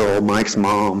Cheryl, Mike's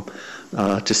mom,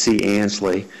 to see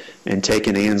Ansley, and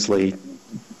taking Ansley,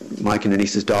 Mike and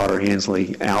Denise's daughter,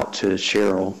 Ansley, out to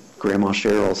Grandma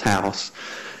Cheryl's house.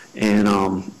 And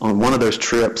on one of those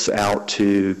trips out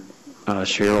to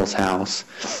Cheryl's house,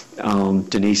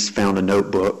 Denise found a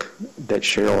notebook that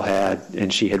Cheryl had,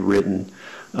 and she had written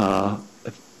her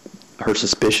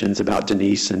suspicions about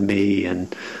Denise and me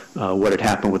and what had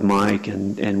happened with Mike.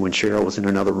 And when Cheryl was in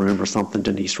another room or something,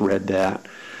 Denise read that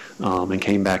and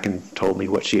came back and told me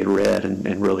what she had read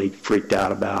and really freaked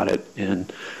out about it.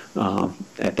 And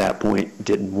at that point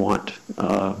didn't want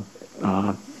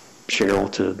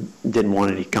didn't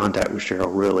want any contact with Cheryl,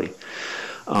 really.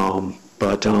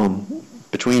 But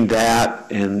between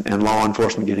that and law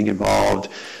enforcement getting involved,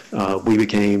 we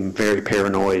became very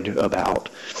paranoid about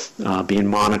being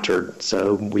monitored.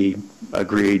 So we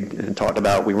agreed and talked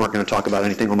about we weren't going to talk about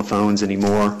anything on the phones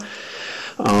anymore.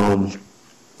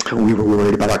 We were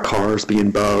worried about our cars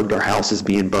being bugged, our houses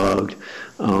being bugged.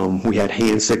 We had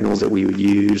hand signals that we would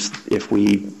use if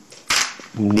we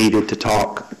needed to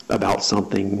talk about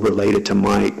something related to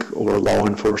Mike or law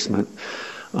enforcement.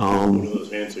 What were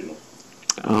those hand signals?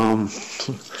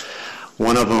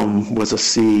 One of them was a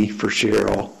C for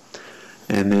Cheryl,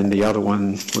 and then the other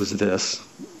one was this,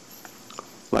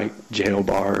 like jail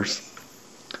bars.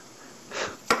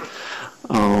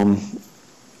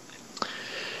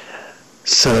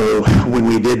 So when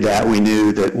we did that, we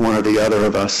knew that one or the other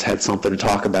of us had something to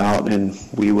talk about, and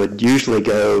we would usually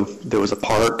go, there is a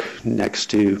park next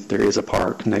to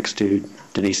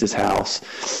Denise's house.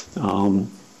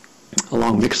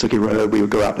 Along Mixtookie Road, we would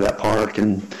go out to that park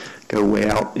and go way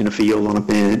out in a field on a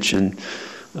bench, and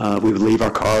we would leave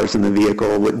our cars in the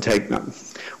vehicle.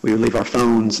 We would leave our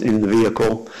phones in the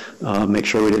vehicle, make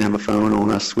sure we didn't have a phone on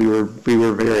us. We were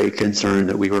very concerned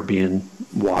that we were being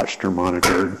watched or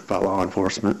monitored by law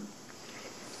enforcement.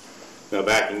 Now,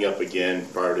 backing up again,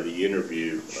 prior to the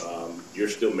interview, you're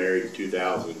still married in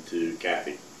 2000 to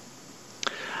Kathy,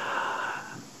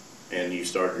 and you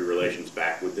started your relations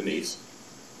back with Denise.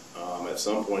 At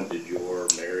some point, did your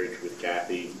marriage with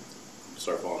Kathy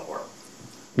start falling apart?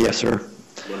 Yes, sir.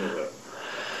 When was that?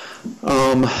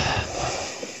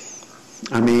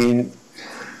 I mean,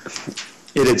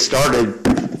 it had started,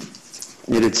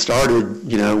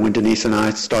 when Denise and I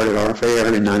started our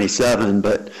affair in '97,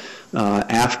 but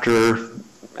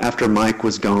after Mike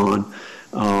was gone,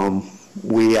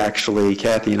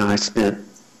 Kathy and I spent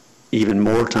even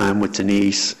more time with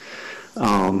Denise,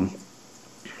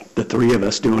 the three of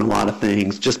us doing a lot of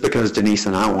things, just because Denise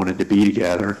and I wanted to be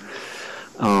together.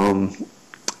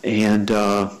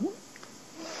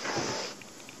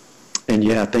 And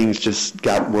yeah, things just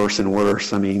got worse and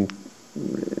worse. I mean,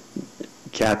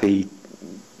 Kathy,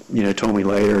 told me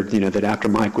later, that after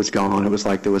Mike was gone, it was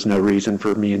like there was no reason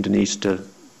for me and Denise to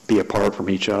be apart from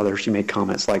each other. She made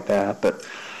comments like that, but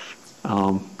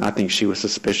I think she was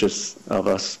suspicious of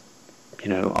us,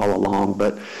 all along.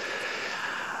 But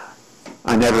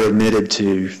I never admitted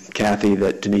to Kathy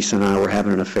that Denise and I were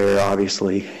having an affair,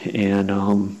 obviously, and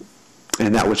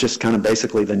that was just kind of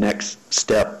basically the next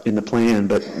step in the plan.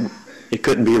 But it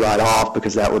couldn't be right off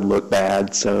because that would look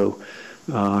bad. So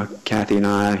Kathy and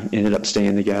I ended up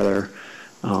staying together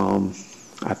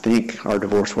I think our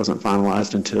divorce wasn't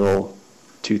finalized until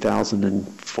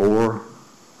 2004,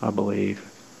 I believe.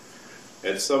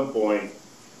 At some point,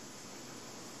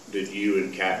 did you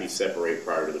and Kathy separate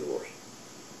prior to the divorce?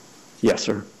 Yes,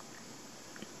 sir.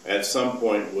 At some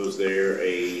point, was there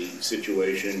a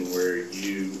situation where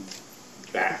you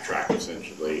backtracked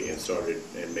essentially and started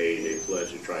and made a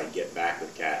pledge to try and get back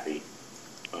with Kathy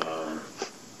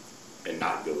and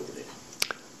not go with Denise?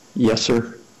 Yes,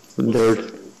 sir.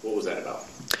 What was that about?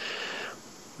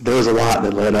 There was a lot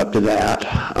that led up to that.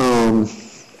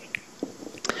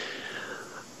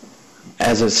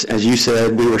 As you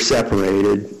said, we were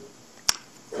separated.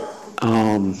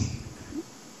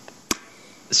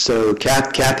 So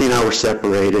Kathy and I were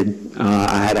separated.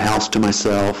 I had a house to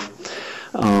myself.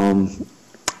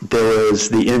 There was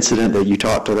the incident that we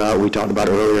talked about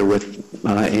earlier with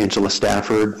Angela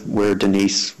Stafford, where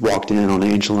Denise walked in on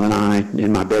Angela and I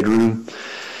in my bedroom.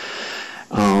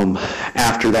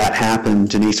 After that happened,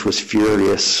 Denise was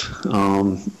furious,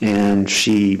 and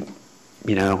she,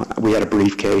 we had a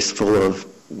briefcase full of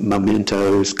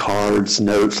mementos, cards,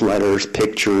 notes, letters,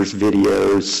 pictures,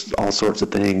 videos, all sorts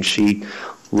of things. She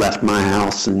left my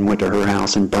house and went to her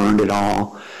house and burned it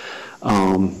all.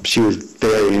 She was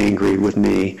very angry with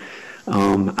me.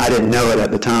 I didn't know it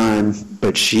at the time,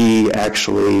 but she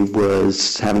actually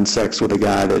was having sex with a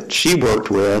guy that she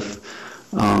worked with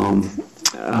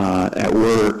at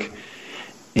work.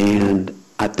 And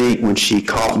I think when she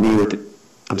caught me with...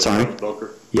 I'm sorry?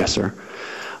 Bunker? Yes, sir.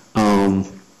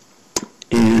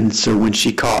 And so when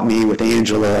she caught me with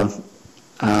Angela,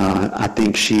 I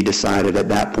think she decided at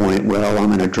that point, well, I'm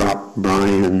going to drop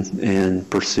Brian and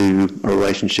pursue a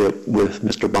relationship with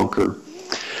Mr. Bunker.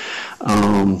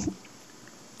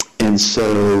 And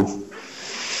so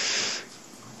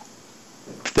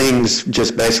things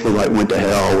just basically went to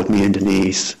hell with me and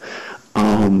Denise.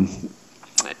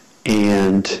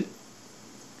 And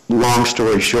long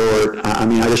story short, I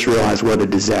just realized what a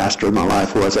disaster my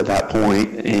life was at that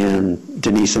point. And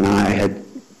Denise and I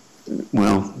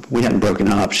we hadn't broken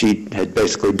up. She had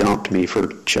basically dumped me for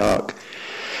Chuck.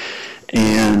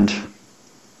 And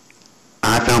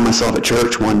I found myself at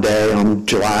church one day on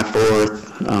July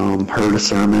 4th, heard a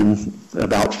sermon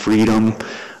about freedom.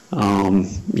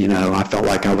 I felt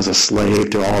like I was a slave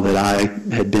to all that I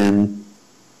had been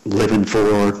living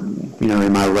for,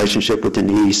 in my relationship with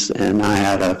Denise. And I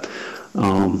had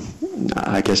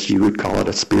I guess you would call it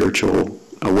a spiritual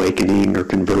awakening or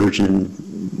conversion,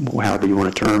 however you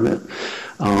want to term it.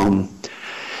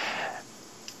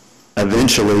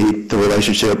 Eventually, the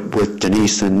relationship with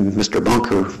Denise and Mr.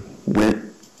 Bunker went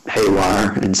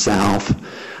haywire and south.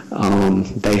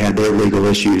 They had their legal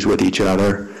issues with each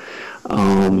other.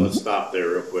 Let's stop there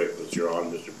real quick because you're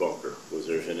on Mr. Bunker. Was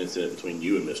there an incident between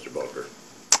you and Mr. Bunker?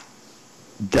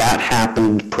 That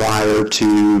happened prior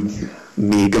to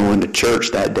me going to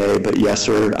church that day, but yes,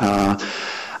 sir.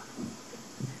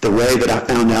 The way that I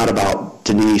found out about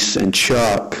Denise and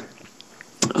Chuck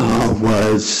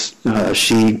was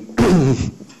she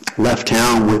left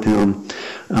town with him,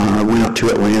 went up to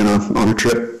Atlanta on a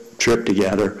trip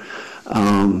together,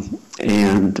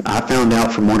 and I found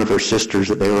out from one of her sisters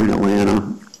that they were in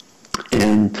Atlanta,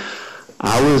 and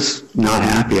I was not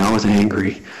happy. I was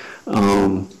angry,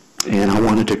 and I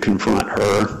wanted to confront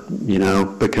her,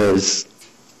 because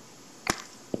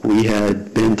we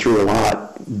had been through a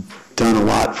lot, done a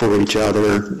lot for each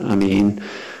other.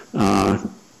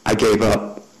 I gave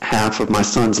up half of my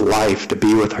son's life to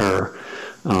be with her,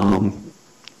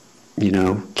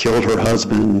 killed her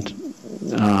husband,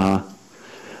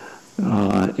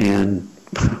 and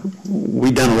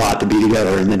we'd done a lot to be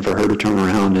together, and then for her to turn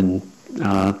around and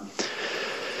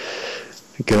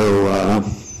go,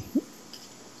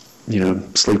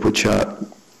 sleep with Chuck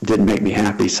didn't make me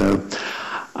happy. So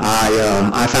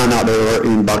I found out they were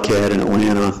in Buckhead in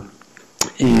Atlanta,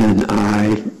 and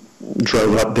I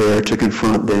drove up there to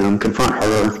confront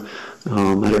her.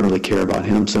 I didn't really care about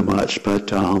him so much,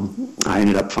 but I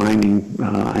ended up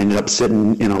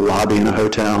sitting in a lobby in a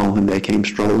hotel, and they came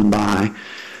strolling by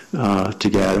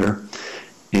together,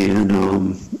 and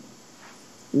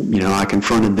I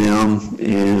confronted them,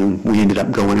 and we ended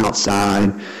up going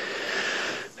outside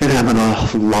and having a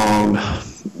long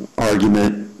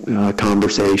argument,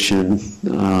 conversation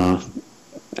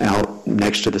out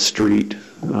next to the street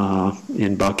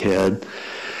in Buckhead.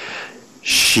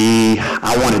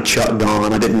 I wanted Chuck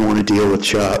gone. I didn't want to deal with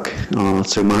Chuck.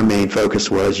 So my main focus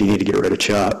was, you need to get rid of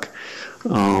Chuck.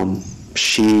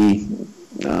 She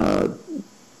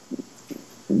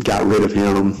got rid of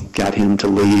him, got him to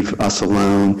leave us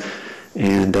alone,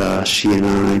 and she and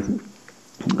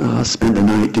I spent the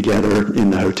night together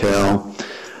in the hotel.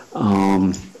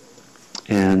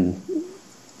 and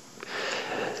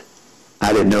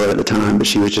I didn't know it at the time, but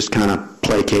she was just kind of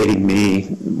placating me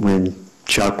when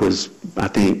Chuck was, I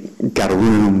think, got a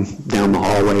room down the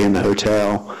hallway in the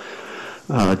hotel.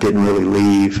 Didn't really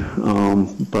leave,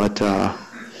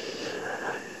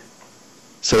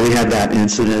 so we had that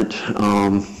incident,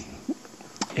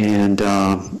 and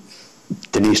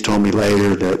Denise told me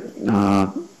later that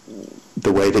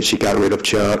the way that she got rid of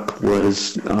Chuck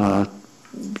was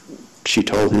she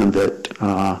told him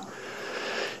that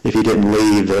if he didn't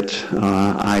leave, that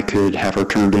I could have her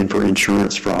turned in for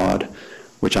insurance fraud,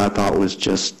 which I thought was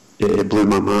just, it blew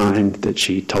my mind that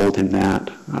she told him that.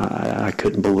 I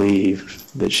couldn't believe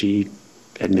that she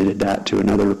admitted that to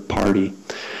another party.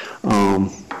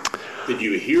 Did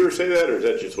you hear her say that, or is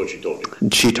that just what she told you?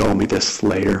 She told me this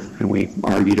later, and we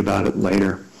argued about it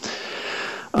later.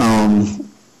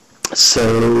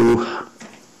 So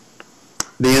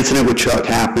the incident with Chuck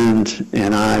happened,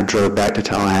 and I drove back to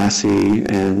Tallahassee,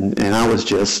 and I was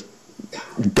just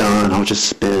done. I was just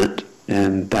spent,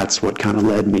 and that's what kind of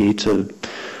led me to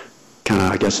kind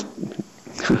of, I guess,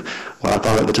 what I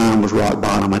thought at the time was rock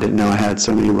bottom. I didn't know I had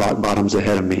so many rock bottoms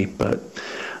ahead of me, but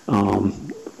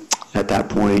at that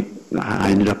point,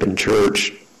 I ended up in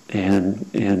church and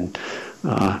kind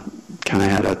of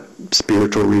had a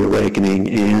spiritual reawakening.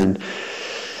 And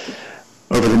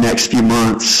over the next few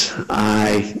months,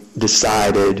 I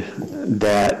decided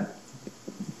that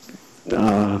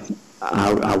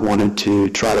I wanted to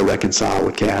try to reconcile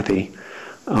with Kathy.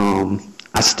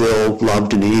 I still love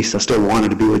Denise. I still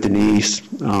wanted to be with Denise.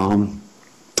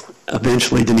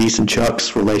 Eventually, Denise and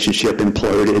Chuck's relationship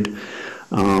imploded,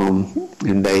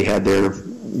 and they had their,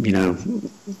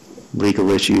 legal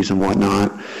issues and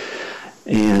whatnot.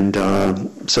 And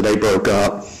so they broke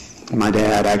up. My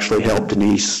dad actually helped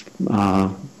Denise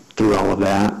through all of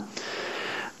that.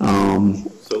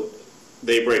 So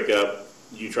they break up.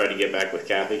 You tried to get back with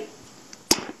Kathy?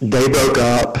 They broke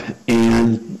up,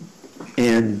 and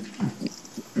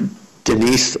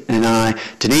Denise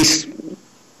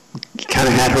kind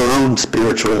of had her own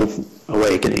spiritual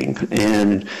awakening.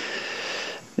 And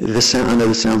I know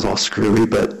this sounds all screwy,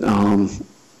 but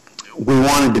we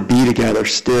wanted to be together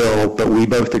still, but we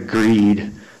both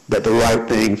agreed that the right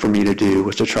thing for me to do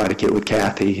was to try to get with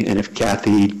Kathy. And if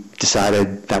Kathy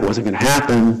decided that wasn't going to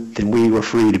happen, then we were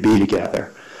free to be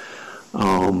together.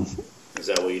 Is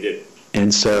that what you did?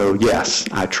 And so, yes,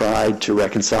 I tried to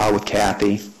reconcile with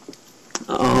Kathy. Did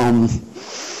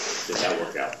that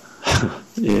work out?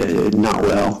 Not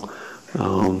well.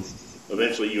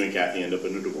 Eventually, you and Kathy end up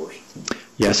in a divorce.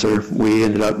 Yes, sir. We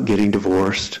ended up getting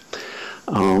divorced.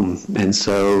 And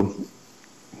so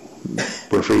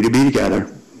we're free to be together.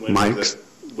 When was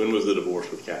the divorce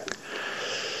with Kathy?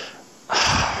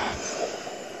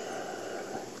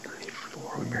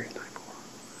 94. We married in 94.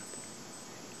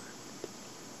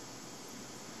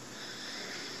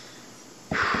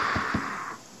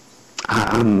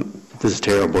 This is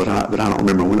terrible, but I don't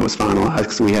remember when it was finalized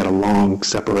because we had a long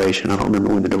separation. I don't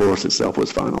remember when the divorce itself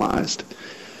was finalized.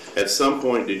 At some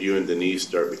point, did you and Denise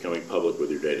start becoming public with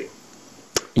your dating?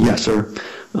 Yes, sir.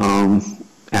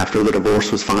 After the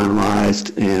divorce was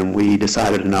finalized and we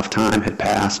decided enough time had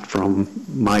passed from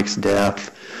Mike's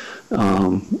death,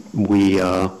 we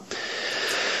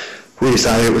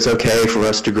decided it was okay for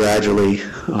us to gradually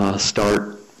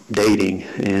start dating.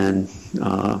 And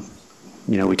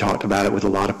we talked about it with a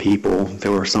lot of people.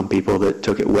 There were some people that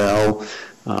took it well.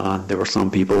 There were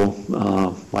some people,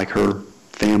 like her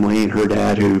family and her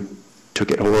dad, who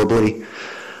took it horribly.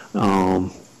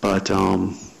 But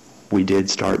we did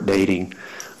start dating.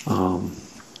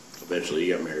 Eventually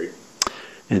you got married.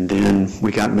 And then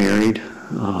we got married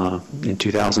in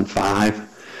 2005.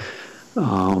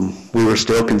 We were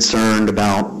still concerned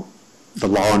about the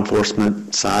law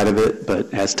enforcement side of it,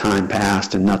 but as time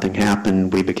passed and nothing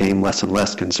happened, we became less and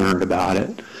less concerned about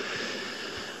it.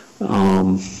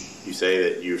 You say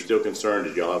that you're still concerned.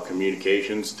 Did y'all have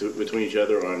communications between each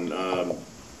other on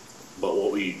about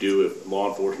what would you do if law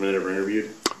enforcement ever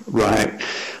interviewed? Right.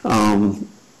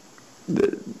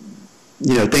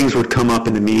 Things would come up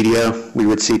in the media. We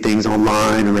would see things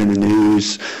online or in the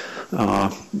news.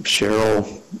 Cheryl,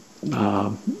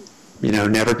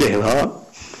 never gave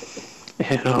up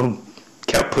and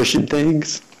kept pushing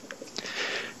things.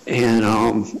 And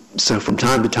so from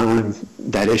time to time,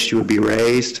 that issue would be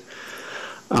raised.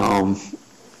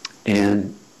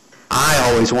 And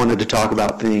I always wanted to talk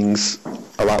about things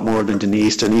a lot more than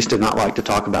Denise. Denise did not like to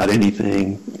talk about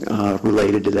anything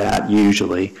related to that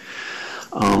usually.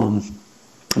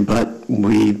 But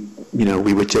we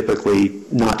would typically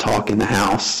not talk in the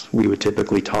house. We would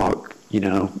typically talk,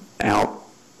 out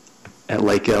at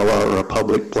Lake Ella or a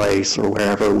public place or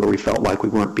wherever where we felt like we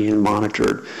weren't being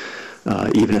monitored,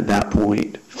 even at that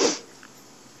point.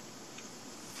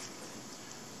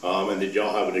 And did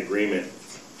y'all have an agreement,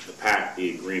 to pact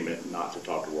the agreement not to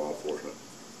talk to law enforcement?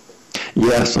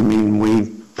 Yes, I mean, we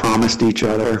promised each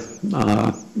other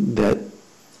that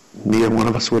neither one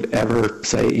of us would ever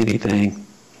say anything.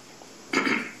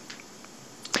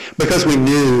 Because we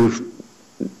knew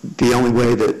the only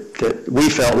way that we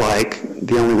felt like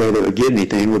the only way they would get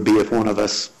anything would be if one of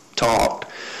us talked.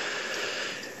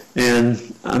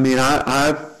 And, I mean,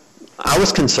 I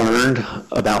was concerned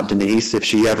about Denise if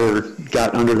she ever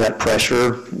got under that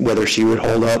pressure, whether she would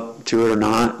hold up to it or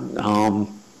not.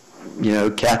 You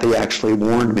know, Kathy actually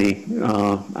warned me.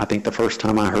 I think the first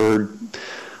time I heard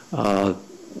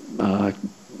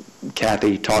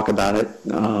Kathy talk about it,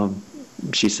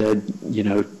 she said, you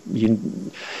know,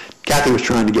 Kathy was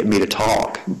trying to get me to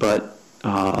talk, but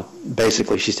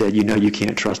basically she said, you know, you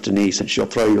can't trust Denise and she'll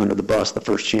throw you under the bus the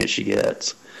first chance she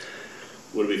gets.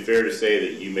 Would it be fair to say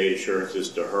that you made assurances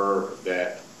to her,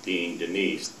 that being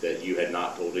Denise, that you had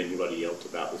not told anybody else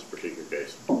about this particular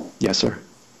case? Yes, sir.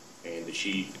 And did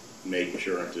she make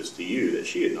assurances to you that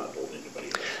she had not told anybody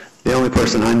else? The only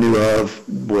person I knew of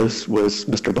was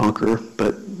Mr. Bunker,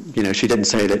 but, you know, she didn't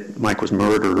say that Mike was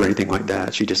murdered or anything like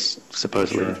that. She just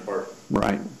supposedly... Insurance part?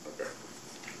 Right. Okay.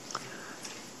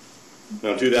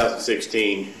 Now, in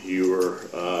 2016, you were,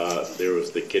 there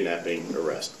was the kidnapping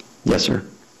arrest. Yes, sir.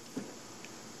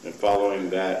 And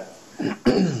following that,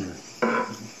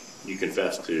 you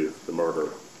confessed to the murder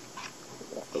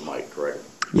of Mike, correct?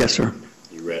 Yes, sir.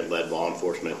 You led law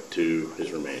enforcement to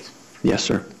his remains. Yes,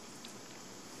 sir.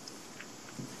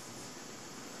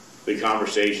 The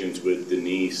conversations with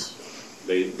Denise,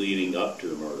 leading up to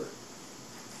the murder,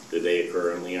 did they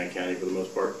occur in Leon County for the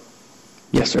most part?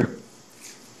 Yes, sir.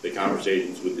 The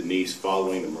conversations with Denise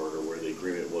following the murder, where the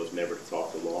agreement was never to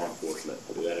talk to law enforcement,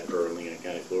 did that occur in Leon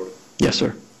County, Florida? Yes,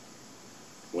 sir.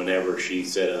 Whenever she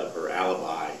set up her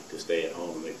alibi to stay at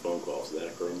home and make phone calls, did that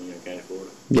occur in Leon County,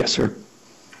 Florida? Yes, sir.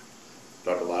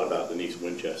 Talked a lot about Denise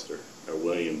Winchester, or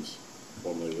Williams,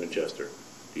 formerly Winchester.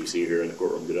 Do you see her here in the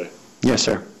courtroom today? Yes,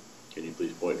 sir. Can you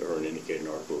please point to her and indicate an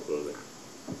article of clothing?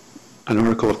 An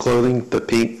article of clothing, the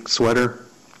pink sweater.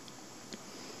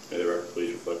 May the record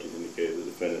please reflect as indicated the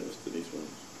defendant, Ms. Denise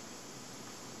Williams.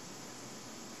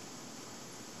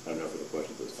 I have no further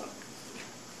questions this time.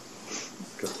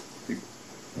 Okay.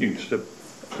 You can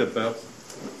step out.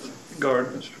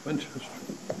 Guard, Mr. Winchester.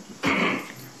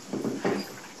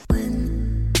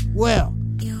 Well,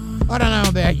 I don't know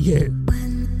about you,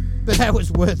 but that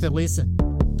was worth a listen.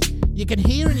 You can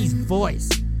hear in his voice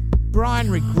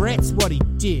Brian regrets what he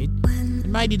did,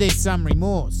 and maybe there's some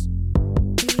remorse.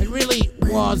 It really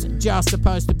was just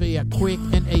supposed to be a quick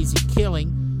and easy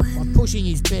killing by pushing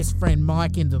his best friend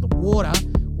Mike into the water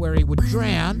where he would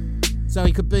drown so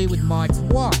he could be with Mike's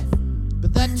wife.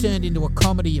 But that turned into a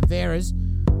comedy of errors,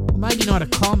 or maybe not a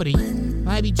comedy,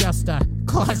 maybe just a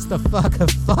clusterfuck of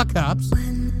fuck-ups.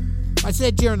 I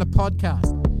said during the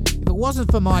podcast, if it wasn't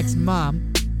for Mike's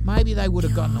mum, maybe they would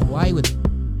have gotten away with it.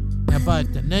 Now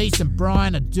both Denise and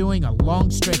Brian are doing a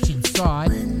long stretch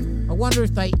inside. I wonder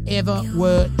if they ever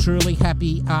were truly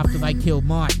happy after they killed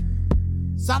Mike.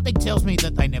 Something tells me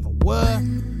that they never were,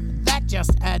 and that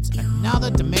just adds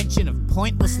another dimension of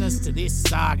pointlessness to this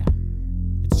saga.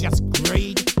 It's just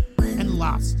greed and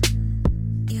lust.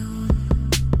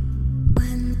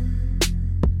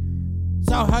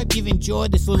 So I hope you've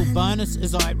enjoyed this little bonus,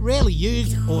 as I rarely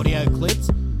use audio clips,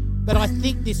 but I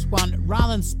think this one, rather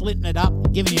than splitting it up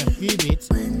and giving you a few bits,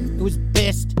 it was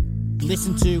best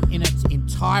listened to in its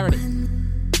entirety.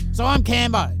 So I'm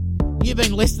Cambo. You've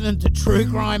been listening to True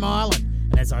Crime Island,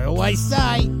 and as I always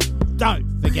say,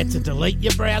 don't forget to delete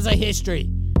your browser history.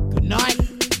 Good night,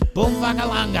 boom,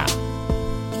 fungalunga.